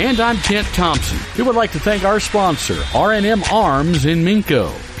Shadoan. And I'm Kent Thompson. We would like to thank our sponsor, R&M Arms in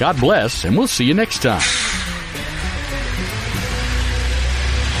Minco. God bless, and we'll see you next time.